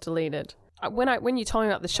then it got deleted. When you told me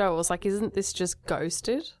about the show, I was like, isn't this just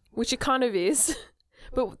Ghosted? Which it kind of is.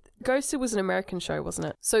 But Ghosted was an American show, wasn't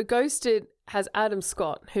it? So Ghosted has Adam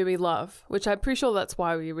Scott, who we love, which I'm pretty sure that's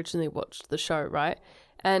why we originally watched the show, right?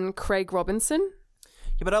 And Craig Robinson.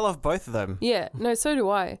 Yeah, but I love both of them. Yeah, no, so do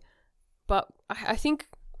I. But I think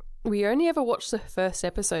we only ever watched the first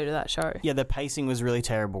episode of that show. Yeah, the pacing was really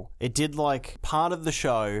terrible. It did like part of the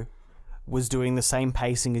show was doing the same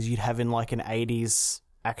pacing as you'd have in like an 80s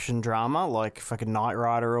action drama, like fucking Knight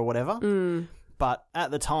Rider or whatever. But at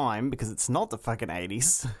the time, because it's not the fucking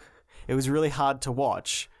 80s, it was really hard to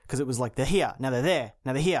watch because it was like they're here, now they're there,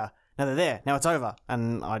 now they're here, now they're there, now it's over.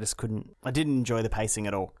 And I didn't enjoy the pacing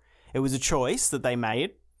at all. It was a choice that they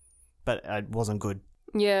made, but it wasn't good.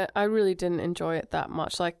 Yeah, I really didn't enjoy it that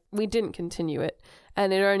much. Like, we didn't continue it,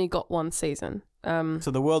 and it only got one season. So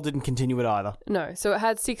the world didn't continue it either? No, so it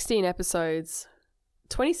had 16 episodes.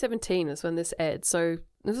 2017 is when this aired, so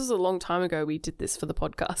this was a long time ago we did this for the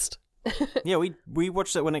podcast. Yeah, we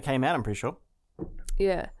watched it when it came out, I'm pretty sure.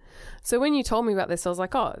 Yeah. So when you told me about this, I was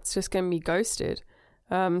like, oh, it's just going to be Ghosted.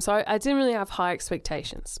 So I didn't really have high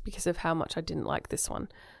expectations because of how much I didn't like this one.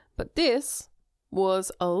 But this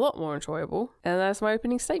was a lot more enjoyable, and that's my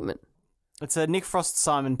opening statement. It's a Nick Frost,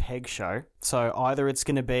 Simon Pegg show, so either it's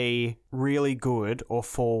going to be really good or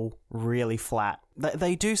fall really flat.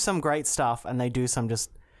 They do some great stuff, and they do some just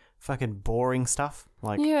fucking boring stuff.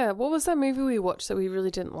 Like, yeah, what was that movie we watched that we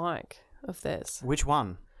really didn't like of theirs? Which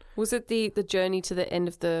one? Was it the Journey to the End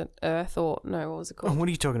of the Earth, or no, what was it called? What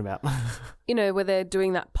are you talking about? You know, where they're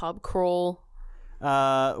doing that pub crawl.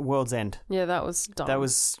 World's End. Yeah, that was dumb. That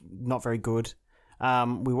was not very good.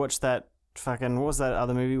 We watched that fucking... What was that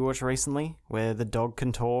other movie we watched recently? Where the dog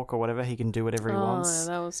can talk or whatever. He can do whatever he wants.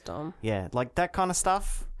 Oh, yeah, that was dumb. Yeah, like that kind of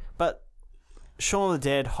stuff. But Shaun of the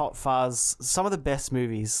Dead, Hot Fuzz, some of the best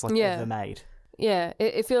movies ever made. Yeah,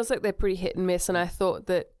 it feels like they're pretty hit and miss, and I thought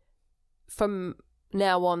that from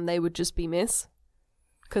now on they would just be miss.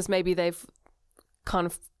 Because maybe they've kind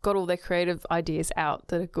of got all their creative ideas out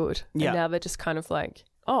that are good. Yeah. And now they're just kind of like,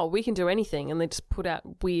 oh, we can do anything. And they just put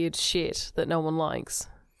out weird shit that no one likes.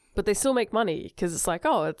 But they still make money because it's like,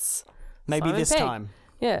 oh, it's maybe Simon this Pegg. time.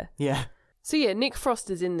 Yeah. Yeah. So yeah, Nick Frost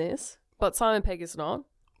is in this, but Simon Pegg is not.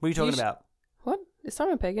 What are you talking about? What? Is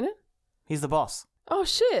Simon Pegg in it? He's the boss. Oh,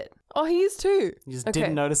 shit. Oh, he is too. You just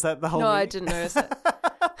didn't notice that the whole movie? No, I didn't notice it.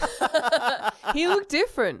 He looked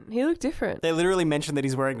different. They literally mentioned that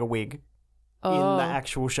he's wearing a wig in the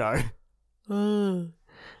actual show. Nah,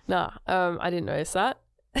 I didn't notice that.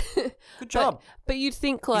 Good job. But you'd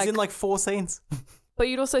think like... He's in like 4 scenes. But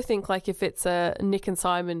you'd also think like if it's Nick and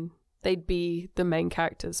Simon, they'd be the main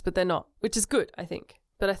characters, but they're not, which is good, I think.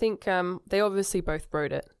 But I think they obviously both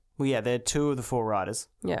wrote it. Well, yeah, they're 2 of the 4 writers.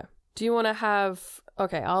 Yeah. Do you want to have...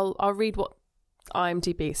 Okay, I'll read what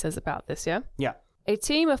IMDb says about this, yeah? Yeah. A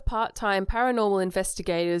team of part-time paranormal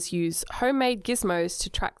investigators use homemade gizmos to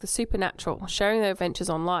track the supernatural, sharing their adventures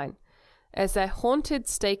online. As their haunted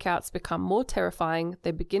stakeouts become more terrifying,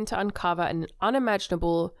 they begin to uncover an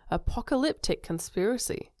unimaginable apocalyptic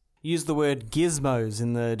conspiracy. Use the word gizmos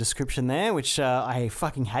in the description there, which I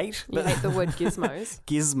fucking hate. You hate the word gizmos?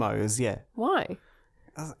 Gizmos, yeah. Why?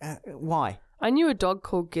 Why? I knew a dog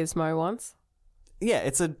called Gizmo once. Yeah,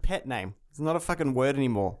 it's a pet name. It's not a fucking word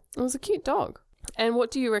anymore. It was a cute dog. And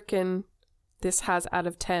what do you reckon this has out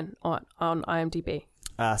of 10 on IMDb?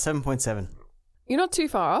 7.7. You're not too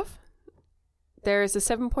far off. There is a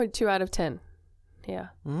 7.2 out of 10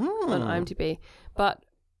 here on IMDb, but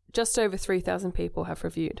just over 3,000 people have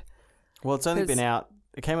reviewed. Well, it's only been out.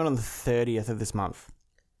 It came out on the 30th of this month,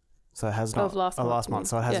 so it has not Of last month,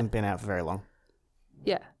 so it hasn't been out for very long.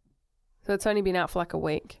 Yeah. So it's only been out for like a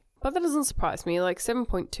week. But that doesn't surprise me. Like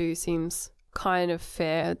 7.2 seems kind of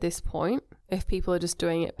fair at this point if people are just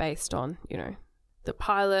doing it based on, you know, the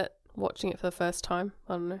pilot, watching it for the first time.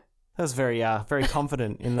 I don't know. That was very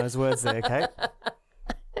confident in those words there, Kate.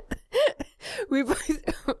 We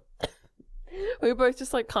both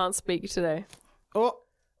just like can't speak today. Oh,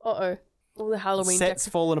 Uh-oh. All the Halloween set's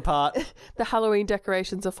falling apart. the Halloween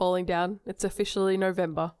decorations are falling down. It's officially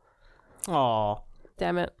November. Oh,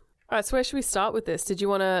 Damn it. All right, so where should we start with this? Did you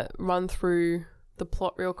want to run through the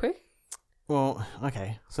plot real quick? well,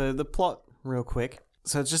 okay. So the plot, real quick.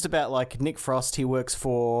 So it's just about like Nick Frost. He works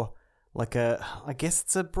for like I guess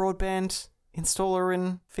it's a broadband installer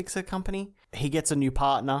and fixer company. He gets a new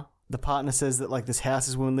partner. The partner says that like this house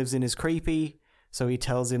this woman lives in is creepy. So he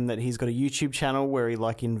tells him that he's got a YouTube channel where he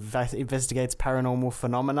like investigates paranormal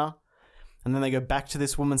phenomena. And then they go back to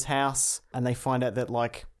this woman's house and they find out that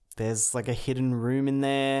like there's like a hidden room in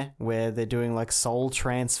there where they're doing like soul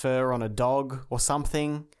transfer on a dog or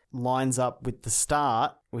something. Lines up with the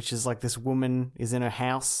start, which is like this woman is in her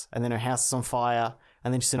house and then her house is on fire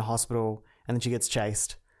and then she's in a hospital and then she gets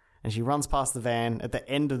chased. And she runs past the van at the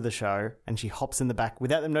end of the show and she hops in the back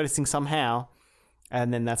without them noticing somehow.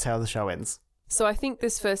 And then that's how the show ends. So I think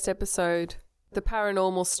this first episode, the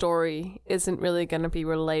paranormal story isn't really going to be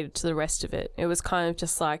related to the rest of it. It was kind of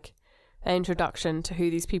just like an introduction to who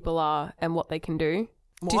these people are and what they can do.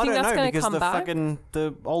 Do you think that's going to come back?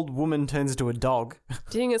 The old woman turns into a dog. Do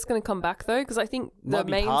you think it's going to come back though? Because I think Might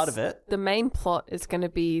be part of it. The main plot is going to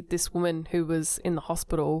be this woman who was in the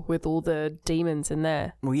hospital with all the demons in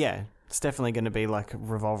there. Well, yeah, it's definitely going to be like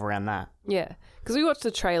revolve around that. Yeah, because we watched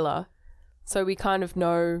the trailer, so we kind of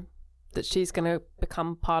know that she's going to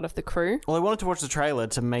become part of the crew. Well, I wanted to watch the trailer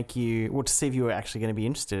to to see if you were actually going to be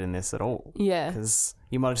interested in this at all. Yeah. Because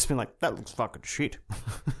you might have just been like, that looks fucking shit.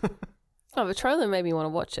 Oh, the trailer made me want to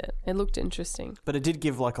watch it. It looked interesting. But it did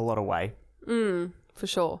give like a lot away. For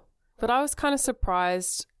sure. But I was kind of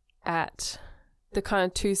surprised at the kind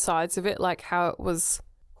of two sides of it, like how it was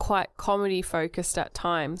quite comedy focused at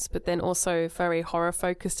times, but then also very horror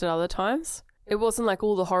focused at other times. It wasn't like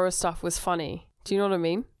all the horror stuff was funny. Do you know what I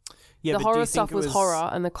mean? Yeah, the horror stuff was horror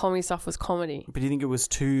and the comedy stuff was comedy. But do you think it was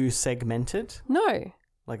too segmented? No.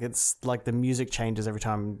 Like it's like the music changes every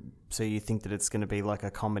time, so you think that it's going to be like a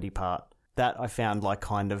comedy part. That I found like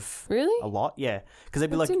kind of really a lot, yeah. Because they'd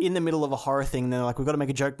be like in the middle of a horror thing, and they're like, "We've got to make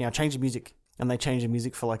a joke now. Change the music," and they change the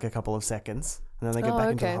music for like a couple of seconds, and then they get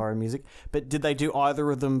back into the horror music. But did they do either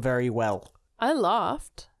of them very well? I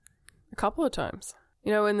laughed a couple of times.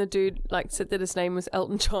 You know, when the dude like said that his name was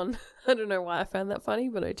Elton John. I don't know why I found that funny,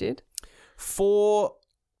 but I did. For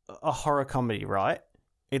a horror comedy, right?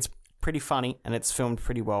 It's pretty funny and it's filmed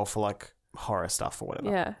pretty well for like horror stuff or whatever.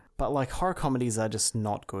 Yeah. But like horror comedies are just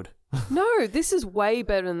not good. No, this is way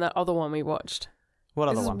better than that other one we watched. What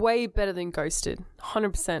other one? This is way better than Ghosted.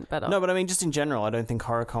 100% better. No, but I mean just in general, I don't think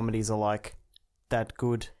horror comedies are like that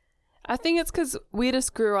good. I think it's because we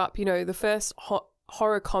just grew up, you know, the first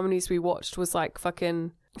horror comedies we watched was like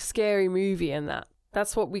fucking Scary Movie and that.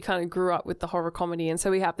 That's what we kind of grew up with, the horror comedy. And so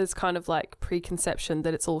we have this kind of like preconception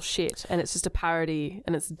that it's all shit and it's just a parody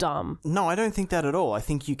and it's dumb. No, I don't think that at all. I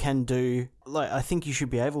think you can do, like, I think you should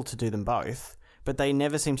be able to do them both, but they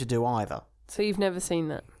never seem to do either. So you've never seen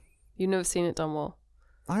that? You've never seen it done well?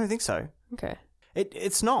 I don't think so. Okay.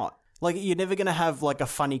 It's not. Like, you're never going to have like a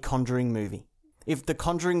funny Conjuring movie. If The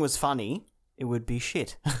Conjuring was funny, it would be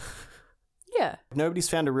shit. Yeah. Nobody's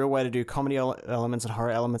found a real way to do comedy elements and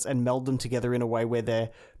horror elements and meld them together in a way where they're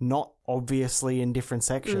not obviously in different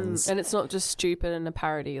sections. And it's not just stupid and a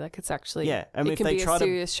parody. Like, it's actually... Yeah. I mean, it can be a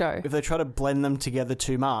serious show. If they try to blend them together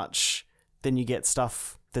too much, then you get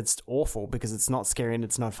stuff that's awful because it's not scary and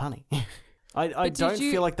it's not funny. I don't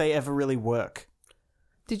feel like they ever really work.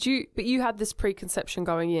 But you had this preconception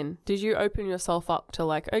going in. Did you open yourself up to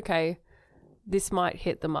like, okay, this might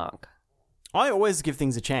hit the mark? I always give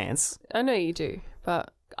things a chance. I know you do,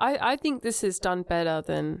 but I think this is done better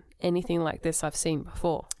than anything like this I've seen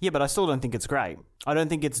before. Yeah, but I still don't think it's great. I don't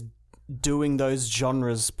think it's doing those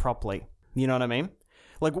genres properly. You know what I mean?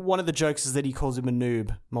 Like, one of the jokes is that he calls him a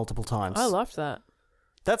noob multiple times. I loved that.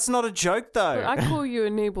 That's not a joke, though. But I call you a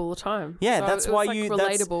noob all the time. Yeah, so that's it why was, you...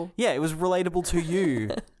 relatable. Yeah, it was relatable to you.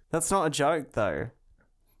 That's not a joke, though.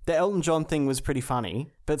 The Elton John thing was pretty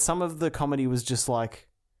funny, but some of the comedy was just like,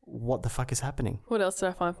 what the fuck is happening? What else did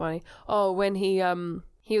I find funny? Oh, when he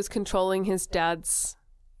was controlling his dad's,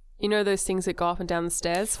 you know, those things that go up and down the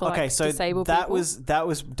stairs for Okay, like so disabled that people? was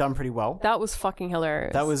done pretty well. That was fucking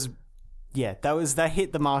hilarious. That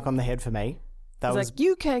hit the mark on the head for me. He's like,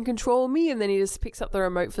 you can't control me, and then he just picks up the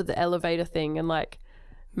remote for the elevator thing and like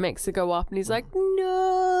makes it go up, and he's like,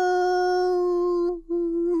 no.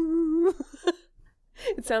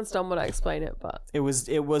 It sounds dumb when I explain it, but it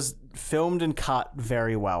was filmed and cut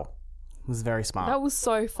very well. It was very smart. that was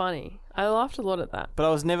so funny. I laughed a lot at that. But I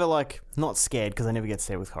was never like, not scared, because I never get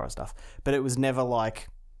scared with horror stuff, but it was never like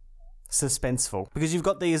suspenseful, because you've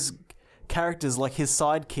got these characters like his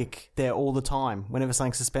sidekick there all the time whenever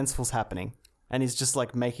something suspenseful's happening, and he's just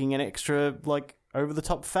like making an extra like over the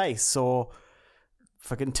top face or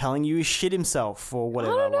fucking telling you he shit himself or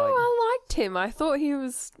whatever. I don't know. Like, I liked him. I thought he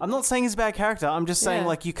was. I'm not saying he's a bad character. I'm just saying Yeah.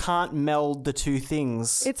 like you can't meld the two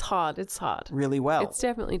things It's hard. It's hard. really well. It's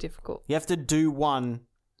definitely difficult. You have to do one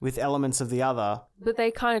with elements of the other. But they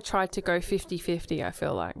kind of tried to go 50-50, I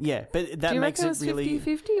feel like. Yeah, but that Do you makes reckon it it was really.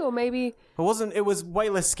 50-50 or maybe... It was way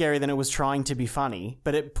less scary than it was trying to be funny,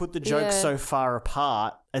 but it put the jokes Yeah. so far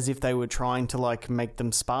apart as if they were trying to like make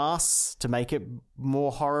them sparse to make it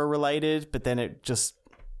more horror related, but then it just,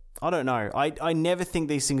 I don't know. I never think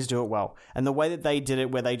these things do it well. And the way that they did it,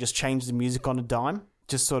 where they just changed the music on a dime,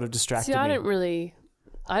 just sort of distracted See, I me. didn't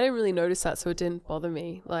really notice that, so it didn't bother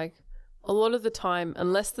me. Like, a lot of the time,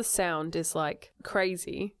 unless the sound is like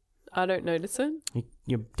crazy, I don't notice it.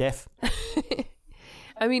 You're deaf.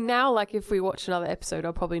 I mean, now, like, if we watch another episode,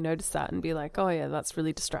 I'll probably notice that and be like, oh yeah, that's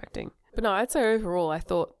really distracting. But no, I'd say overall, I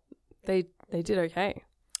thought they did okay.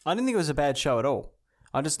 I didn't think it was a bad show at all.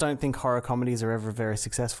 I just don't think horror comedies are ever very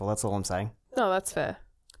successful. That's all I'm saying. No, that's fair.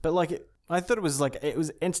 But like, I thought it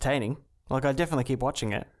was entertaining. Like, I definitely keep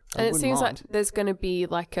watching it. And it seems like there's going to be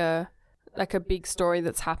like a big story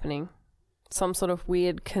that's happening. Some sort of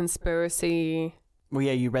weird conspiracy. Well,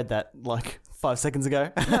 yeah, you read that like 5 seconds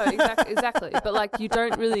ago. No, exactly. But like, you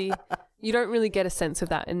don't really get a sense of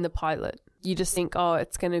that in the pilot. You just think, oh,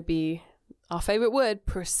 it's going to be our favorite word,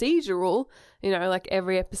 procedural. You know, like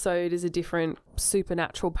every episode is a different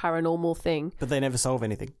supernatural, paranormal thing. But they never solve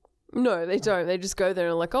anything. No, they don't. They just go there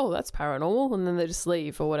and are like, oh, that's paranormal, and then they just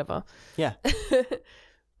leave or whatever. Yeah.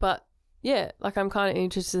 But yeah, like I'm kind of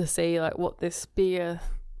interested to see like what this bigger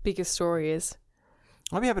story is.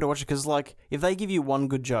 I'd be happy to watch it because, like, if they give you one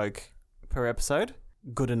good joke per episode,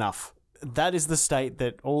 good enough. That is the state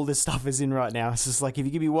that all this stuff is in right now. It's just like, if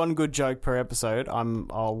you give me one good joke per episode,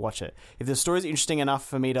 I'll watch it. If the story's interesting enough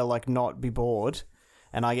for me to like not be bored,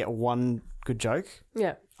 and I get one good joke,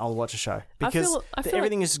 Yeah. I'll watch a show because I feel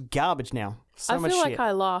everything is garbage now. So I much feel shit. like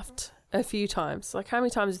I laughed a few times. Like, how many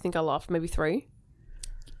times do you think I laughed? Maybe 3?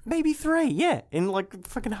 Maybe 3, yeah, in like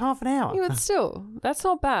fucking half an hour. Yeah, but still, that's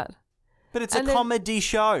not bad. But it's And a then- comedy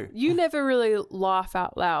show. You never really laugh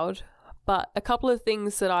out loud, but a couple of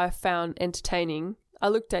things that I found entertaining, I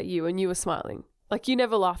looked at you and you were smiling. Like, you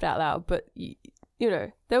never laughed out loud, but, you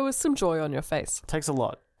know, there was some joy on your face. It takes a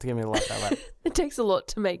lot to get me to laugh that way. It takes a lot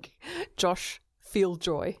to make Josh feel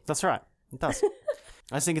joy. That's right. It does.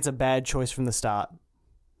 I just think it's a bad choice from the start.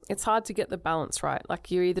 It's hard to get the balance right.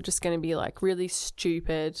 Like, you're either just going to be, like, really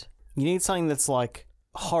stupid. You need something that's like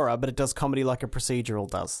horror, but it does comedy like a procedural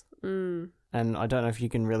does. And I don't know if you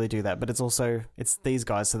can really do that, but it's these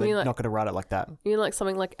guys, so they're mean, like- not going to write it like that. You know, like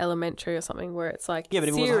something like Elementary or something where it's, like, Yeah,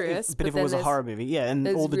 but serious. if it was a horror movie, yeah, and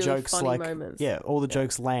there's all the really jokes funny like moments. yeah, all the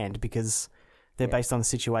jokes land because they're based on the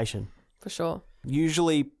situation. For sure.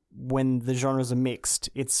 Usually, when the genres are mixed,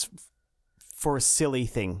 it's for a silly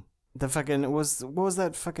thing. The fucking what was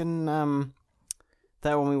that fucking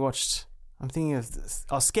that one we watched? I'm thinking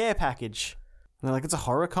of Scare Package. And they're like, it's a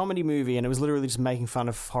horror comedy movie, and it was literally just making fun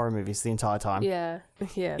of horror movies the entire time. Yeah.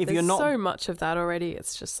 Yeah. If There's you're not- so much of that already.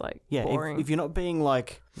 It's just, like, Yeah, boring. if you're not being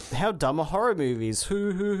like, how dumb are horror movies?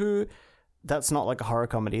 Who? That's not like a horror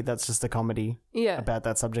comedy. That's just a comedy yeah. about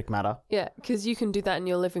that subject matter. Yeah, because you can do that in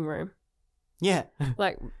your living room. Yeah.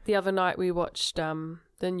 Like, the other night we watched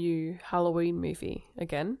the new Halloween movie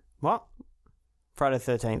again. What? Friday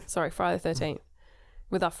the 13th. Sorry, Friday the 13th.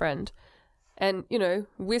 With our friend. And, you know,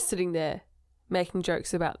 we're sitting there making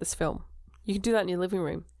jokes about this film. You can do that in your living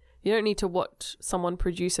room. You don't need to watch someone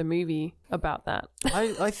produce a movie about that.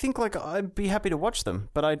 I think like I'd be happy to watch them,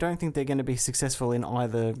 but I don't think they're going to be successful in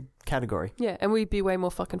either category. Yeah, and we'd be way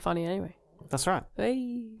more fucking funny anyway. That's right.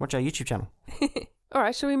 Hey. Watch our YouTube channel. All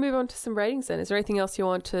right, shall we move on to some ratings then? Is there anything else you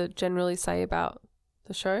want to generally say about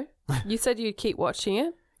the show? You said you'd keep watching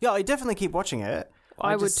it. Yeah, I definitely keep watching it.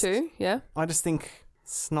 I would too, yeah. I just think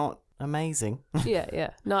it's not amazing.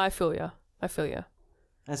 Yeah. No, I feel ya.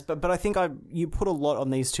 But I think you put a lot on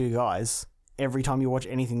these two guys every time you watch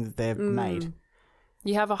anything that they've made.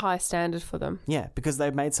 You have a high standard for them. Yeah, because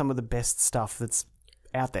they've made some of the best stuff that's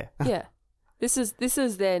out there. Yeah. This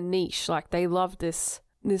is their niche. Like, they love this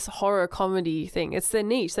horror comedy thing. It's their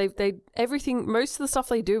niche. They everything, most of the stuff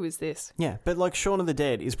they do is this. Yeah, but like Shaun of the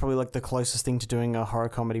Dead is probably like the closest thing to doing a horror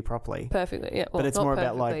comedy properly. Perfectly, yeah. Well, but it's not more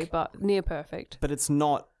about perfectly, like, but near perfect. But it's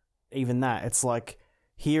not even that. It's like,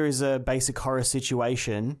 here is a basic horror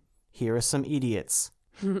situation. Here are some idiots.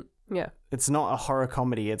 Yeah. It's not a horror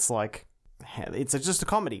comedy. It's like, it's just a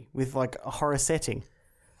comedy with like a horror setting.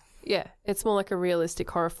 Yeah, it's more like a realistic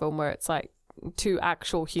horror film where it's like two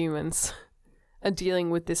actual humans are dealing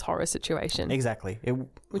with this horror situation. Exactly.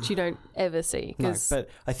 Which you don't ever see. No, but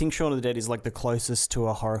I think Shaun of the Dead is like the closest to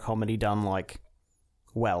a horror comedy done like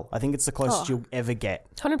well. I think it's the closest you'll ever get.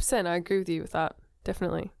 100%, I agree with you with that.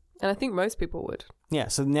 Definitely. And I think most people would. Yeah,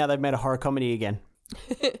 so now they've made a horror comedy again.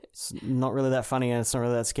 It's not really that funny and it's not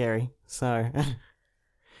really that scary. So,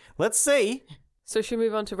 let's see. So should we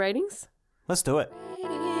move on to ratings? Let's do it.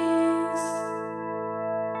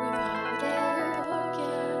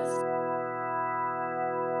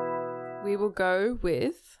 We will go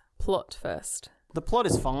with plot first. The plot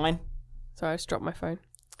is fine. Sorry, I just dropped my phone.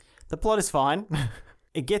 The plot is fine.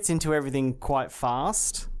 It gets into everything quite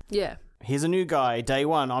fast. Yeah. Here's a new guy. Day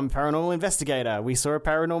one, I'm a paranormal investigator. We saw a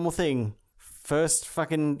paranormal thing. First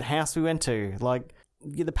fucking house we went to. Like,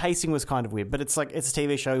 the pacing was kind of weird, but it's like, it's a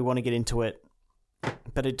TV show. We want to get into it,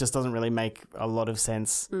 but it just doesn't really make a lot of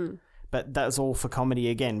sense. But that's all for comedy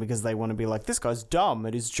again, because they want to be like, this guy's dumb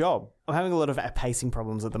at his job. I'm having a lot of pacing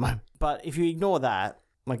problems at the moment. But if you ignore that,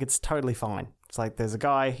 like, it's totally fine. It's like, there's a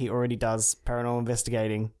guy, he already does paranormal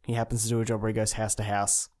investigating. He happens to do a job where he goes house to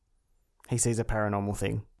house. He sees a paranormal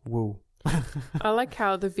thing. Woo. I like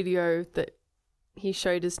how the video that he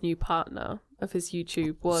showed his new partner of his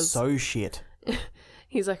YouTube was... so shit.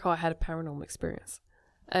 He's like, oh, I had a paranormal experience.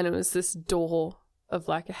 And it was this door of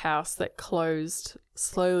like a house that closed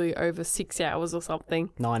slowly over 6 hours or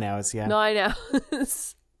something. 9 hours, yeah. 9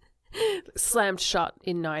 hours. Slammed shut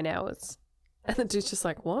in 9 hours. And the dude's just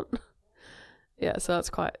like, what? Yeah, so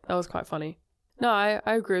that was quite funny. No, I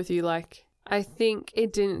agree with you. Like, I think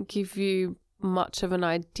it didn't give you much of an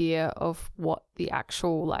idea of what the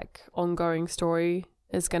actual like ongoing story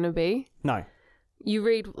is going to be. No. You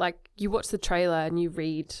read, like, you watch the trailer and you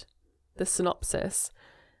read the synopsis,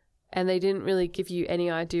 and they didn't really give you any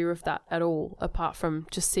idea of that at all, apart from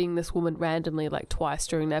just seeing this woman randomly like twice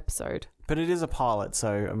during the episode. But it is a pilot,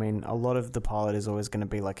 so, I mean, a lot of the pilot is always going to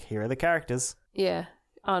be like, here are the characters. Yeah.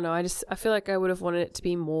 I don't know. I feel like I would have wanted it to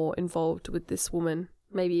be more involved with this woman.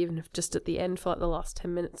 Maybe even if just at the end for like the last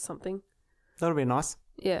 10 minutes or something. That'll be nice.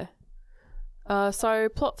 Yeah. So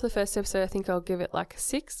plot for the first episode, I think I'll give it like a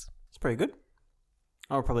 6. It's pretty good.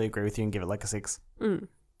 I'll probably agree with you and give it like a 6.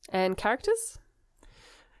 And characters?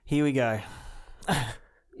 Here we go.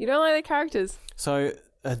 You don't like the characters? So,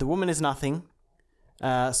 the woman is nothing.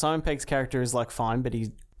 Simon Pegg's character is like fine, but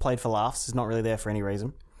he's played for laughs. He's not really there for any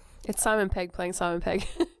reason. It's Simon Pegg playing Simon Pegg.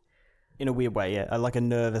 In a weird way, yeah. Like a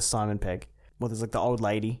nervous Simon Pegg. Well, there's like the old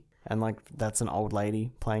lady, and like that's an old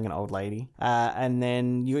lady playing an old lady. And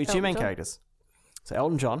then you got your two main characters. So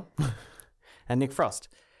Elton John and Nick Frost.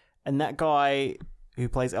 And that guy who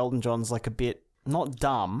plays Elton John's like a bit, not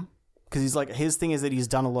dumb, because he's like, his thing is that he's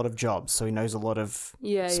done a lot of jobs, so he knows a lot of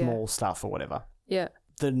small stuff or whatever. Yeah.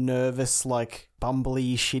 The nervous, like,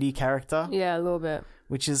 bumbly, shitty character. Yeah, a little bit.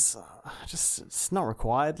 Which is just, it's not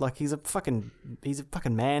required. Like, he's a fucking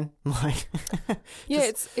man. Like, yeah,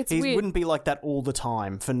 it's weird. He wouldn't be like that all the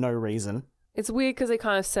time for no reason. It's weird because they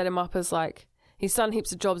kind of set him up as like, he's done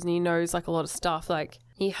heaps of jobs and he knows like a lot of stuff. Like,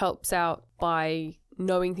 he helps out by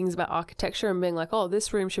knowing things about architecture and being like, oh,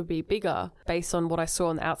 this room should be bigger based on what I saw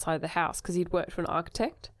on the outside of the house, because he'd worked for an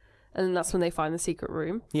architect. And then that's when they find the secret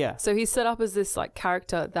room. Yeah. So he's set up as this like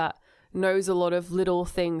character that knows a lot of little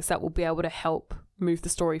things that will be able to help move the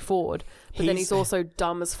story forward. But then he's also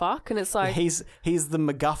dumb as fuck, and it's like, he's the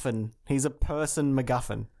MacGuffin. He's a person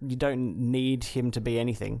MacGuffin. You don't need him to be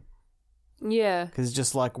anything. Yeah. Because it's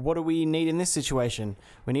just like, what do we need in this situation?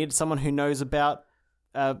 We need someone who knows about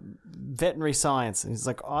veterinary science. And he's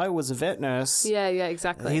like, I was a vet nurse. Yeah,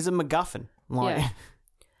 exactly. He's a MacGuffin. Like, yeah.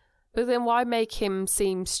 But then why make him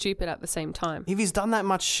seem stupid at the same time? If he's done that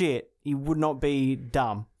much shit, he would not be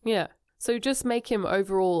dumb. Yeah. So just make him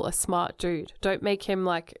overall a smart dude. Don't make him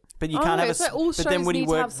like... But you can't have a... All shows need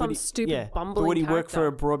to have some stupid bumbling but would he work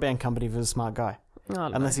character. for a broadband company if he was a smart guy? I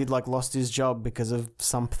don't Unless know. he'd like lost his job because of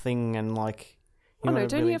something and like...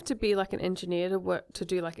 Don't you have to be like an engineer to work to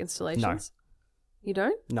do like installations? No. You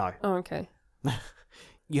don't? No. Oh, okay.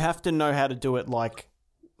 You have to know how to do it like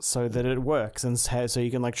so that it works and so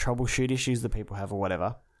you can like troubleshoot issues that people have or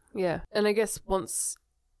whatever. Yeah. And I guess once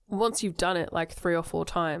you've done it like 3 or 4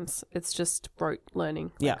 times, it's just rote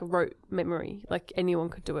learning, like rote memory. Like anyone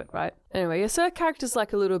could do it, right? Anyway, yeah, so that character's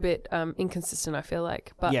like a little bit inconsistent, I feel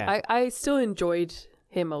like. But I still enjoyed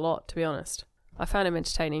him a lot, to be honest. I found him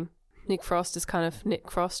entertaining. Nick Frost is kind of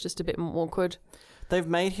Nick Frost, just a bit more awkward. They've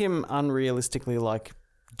made him unrealistically like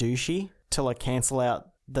douchey to like cancel out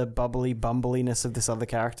the bumbliness of this other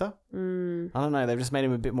character. I don't know, they've just made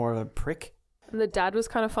him a bit more of a prick. And the dad was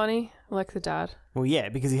kind of funny. I like the dad. Well, yeah,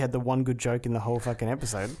 because he had the one good joke in the whole fucking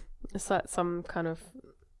episode. It's like some kind of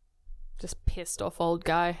just pissed off old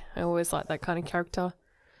guy. I always like that kind of character.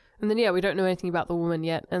 And then, yeah, we don't know anything about the woman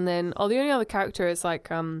yet. And then, the only other character is like...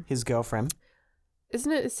 his girlfriend.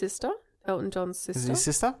 Isn't it his sister? Elton John's sister? Is it his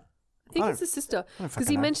sister? I think it's his sister. Because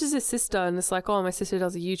he mentions his sister and it's like, oh, my sister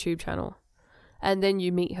does a YouTube channel. And then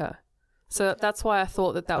you meet her. So that's why I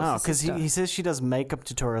thought that was his sister. Because he says she does makeup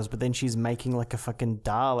tutorials, but then she's making like a fucking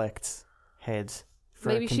Dalek head for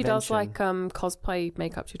Maybe a she does like cosplay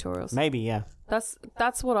makeup tutorials. Maybe, yeah.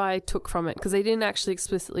 That's what I took from it, because they didn't actually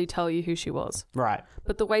explicitly tell you who she was. Right.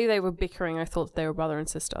 But the way they were bickering, I thought they were brother and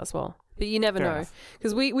sister as well. But you never know.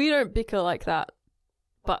 Because we don't bicker like that.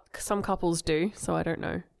 But some couples do, so I don't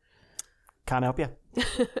know. Can't help you.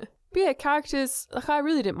 But yeah, characters, like I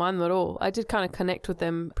really didn't mind them at all. I did kind of connect with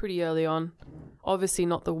them pretty early on. Obviously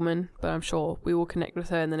not the woman, but I'm sure we will connect with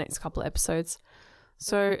her in the next couple of episodes.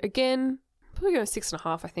 So again, probably going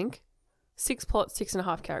 6.5, I think. 6 plots,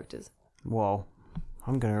 6.5 characters. Well,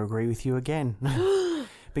 I'm going to agree with you again.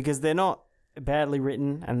 Because they're not badly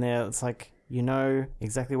written, and it's like, you know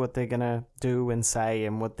exactly what they're going to do and say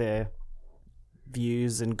and what their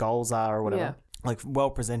views and goals are or whatever. Yeah. Like, well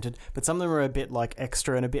presented. But some of them are a bit, like,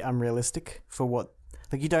 extra and a bit unrealistic for what...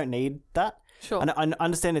 Like, you don't need that. Sure. And I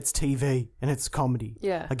understand it's TV and it's comedy.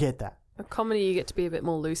 Yeah. I get that. A comedy, you get to be a bit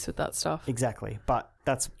more loose with that stuff. Exactly. But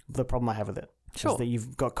that's the problem I have with it. Sure. Is that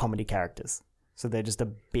you've got comedy characters. So they're just a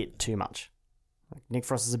bit too much. Like, Nick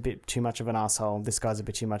Frost is a bit too much of an asshole. This guy's a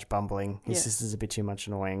bit too much bumbling. His sister's a bit too much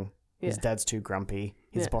annoying. His dad's too grumpy.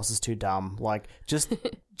 His boss is too dumb. Like, just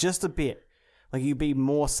a bit. Like, you'd be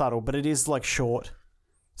more subtle, but it is, like, short.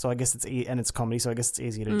 So I guess and it's comedy, so I guess it's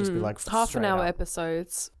easier to just be, like, half an hour up.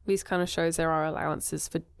 Episodes. These kind of shows, there are allowances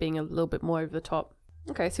for being a little bit more over the top.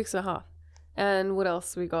 Okay, 6.5. And what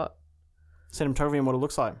else we got? Cinematography and what it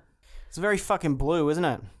looks like. It's very fucking blue, isn't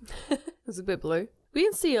it? It's a bit blue. We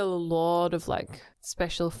didn't see a lot of, like,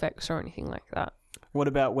 special effects or anything like that. What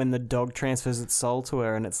about when the dog transfers its soul to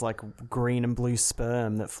her and it's like green and blue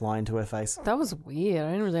sperm that fly into her face? That was weird.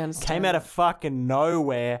 I didn't really understand. Came out of fucking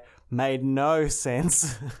nowhere. Made no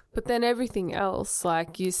sense. But then everything else,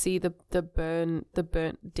 like you see the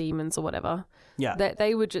burnt demons or whatever. Yeah.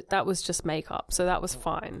 That was just makeup. So that was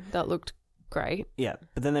fine. That looked great. Yeah.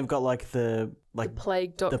 But then they've got like the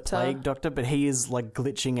plague doctor. The plague doctor, but he is like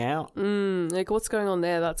glitching out. Like what's going on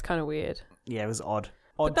there? That's kind of weird. Yeah, it was odd.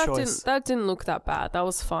 But that didn't look that bad. That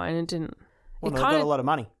was fine. It didn't. Well, they've got a lot of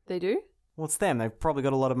money. They do? Well, it's them. They've probably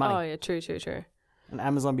got a lot of money. Oh, yeah. True. And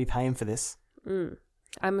Amazon be paying for this.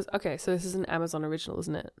 Okay, so this is an Amazon original,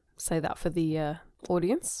 isn't it? Say that for the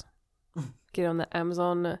audience. Get on the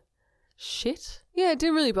Amazon shit. Yeah, it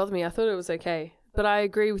didn't really bother me. I thought it was okay. But I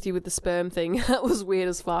agree with you with the sperm thing. That was weird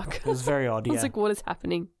as fuck. It was very odd, yeah. I was like, what is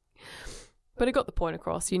happening? But it got the point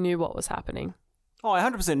across. You knew what was happening. Oh, I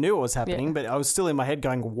 100% knew what was happening, but I was still in my head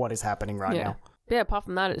going, what is happening right now? But yeah, apart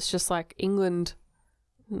from that, it's just like England.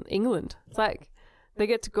 It's like they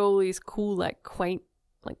get to go all these cool, like quaint,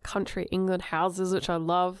 like country England houses, which I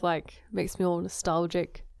love. Like makes me all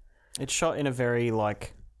nostalgic. It's shot in a very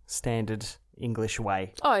like standard English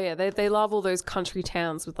way. Oh yeah, they love all those country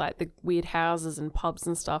towns with like the weird houses and pubs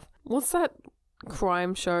and stuff. What's that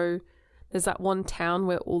crime show? There's that one town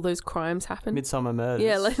where all those crimes happen. Midsomer Murders.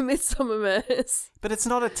 Yeah, like Midsomer Murders. But it's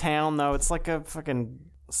not a town though. It's like a fucking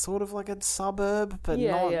sort of like a suburb, but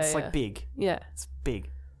not. It's like big. Yeah, it's big.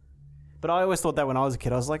 But I always thought that when I was a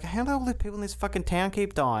kid, I was like, how do all the people in this fucking town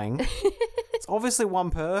keep dying? It's obviously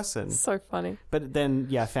one person. So funny. But then,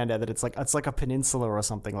 I found out that it's like a peninsula or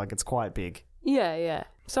something. Like, it's quite big. Yeah.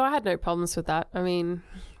 So I had no problems with that. I mean,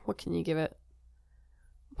 what can you give it?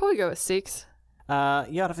 I'll probably go with 6.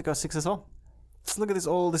 I'd have to go 6 as well. Let's look at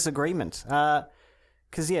this agreement.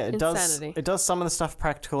 Because, it does some of the stuff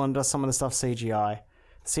practical and does some of the stuff CGI.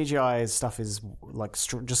 CGI stuff is, like,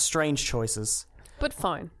 just strange choices. But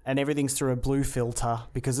fine. And everything's through a blue filter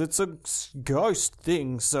because it's a ghost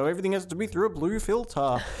thing, so everything has to be through a blue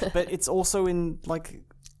filter. But it's also in, like,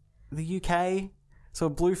 the UK, so a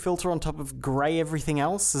blue filter on top of grey everything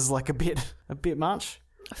else is, like, a bit much.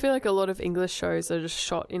 I feel like a lot of English shows are just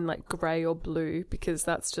shot in like grey or blue because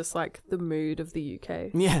that's just like the mood of the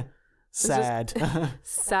UK. Yeah. Sad.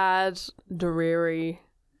 Sad, dreary,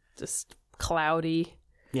 just cloudy.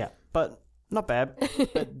 Yeah, but not bad.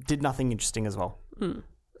 But did nothing interesting as well.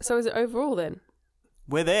 So is it overall then?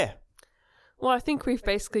 We're there. Well, I think we've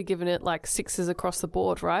basically given it like 6s across the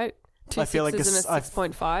board, right? Two I feel like sixes and a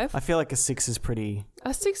 6.5. I feel like a 6 is pretty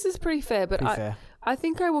A 6 is pretty fair, but fair. I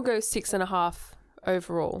think I will go 6.5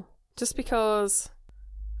 overall, just because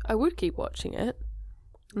I would keep watching it,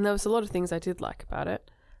 and there was a lot of things I did like about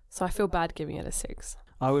it, so I feel bad giving it a 6.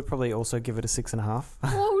 I would probably also give it a 6.5.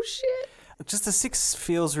 Oh shit! Just a 6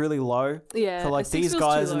 feels really low Yeah, for a like 6 these feels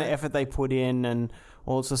guys too and the low. effort they put in and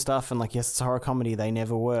all sorts of stuff. And like, yes, it's a horror comedy. They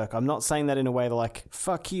never work. I'm not saying that in a way they're like,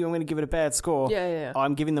 fuck you, I'm going to give it a bad score. Yeah.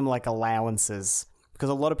 I'm giving them like allowances because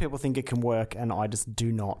a lot of people think it can work and I just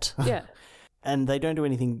do not. Yeah. And they don't do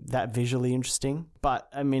anything that visually interesting. But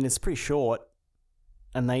I mean, it's pretty short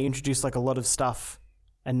and they introduce like a lot of stuff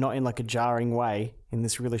and not in like a jarring way in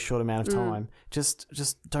this really short amount of time. Just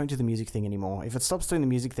don't do the music thing anymore. If it stops doing the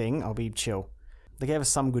music thing, I'll be chill. They gave us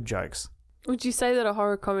some good jokes. Would you say that a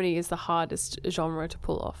horror comedy is the hardest genre to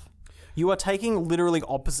pull off? You are taking literally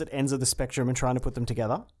opposite ends of the spectrum and trying to put them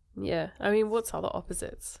together. Yeah. I mean, what's other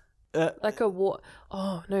opposites? Uh, Like a war.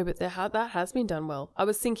 Oh, no, but that has been done well. I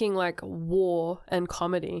was thinking like war and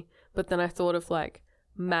comedy, but then I thought of like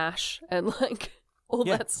MASH and like all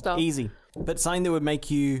yeah, that stuff. easy. But something that would make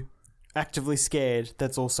you actively scared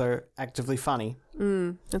that's also actively funny.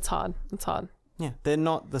 It's hard. It's hard. Yeah, they're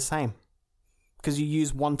not the same. Because you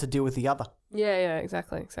use one to deal with the other. Yeah,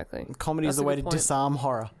 exactly. Comedy That's is the a way good to point. disarm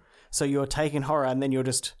horror. So you're taking horror and then you're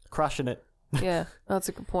just crushing it. Yeah, that's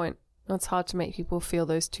a good point. It's hard to make people feel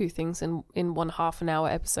those two things in one half an hour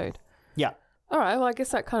episode. Yeah. All right, well, I guess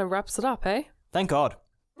that kind of wraps it up, eh? Thank God.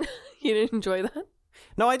 You didn't enjoy that?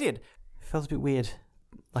 No, I did. It felt a bit weird.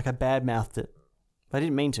 Like I bad-mouthed it. I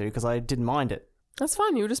didn't mean to because I didn't mind it. That's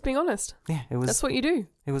fine. You were just being honest. Yeah, it was. That's what you do.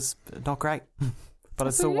 It was not great. But I'd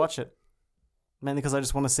That's still okay. watch it. Mainly because I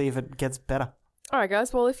just want to see if it gets better. All right,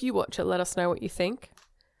 guys. Well, if you watch it, let us know what you think.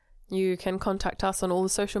 You can contact us on all the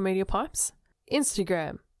social media pipes.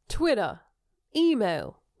 Instagram, Twitter,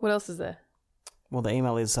 email. What else is there? Well, the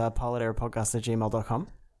email is piloterrorpodcast@gmail.com.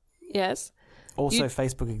 Yes. Also,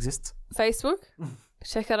 Facebook exists. Facebook.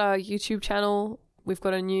 Check out our YouTube channel. We've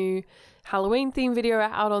got a new Halloween theme video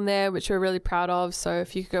out on there, which we're really proud of. So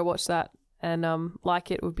if you could go watch that and like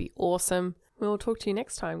it would be awesome. We'll talk to you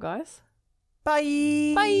next time, guys.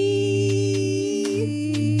 Bye. Bye.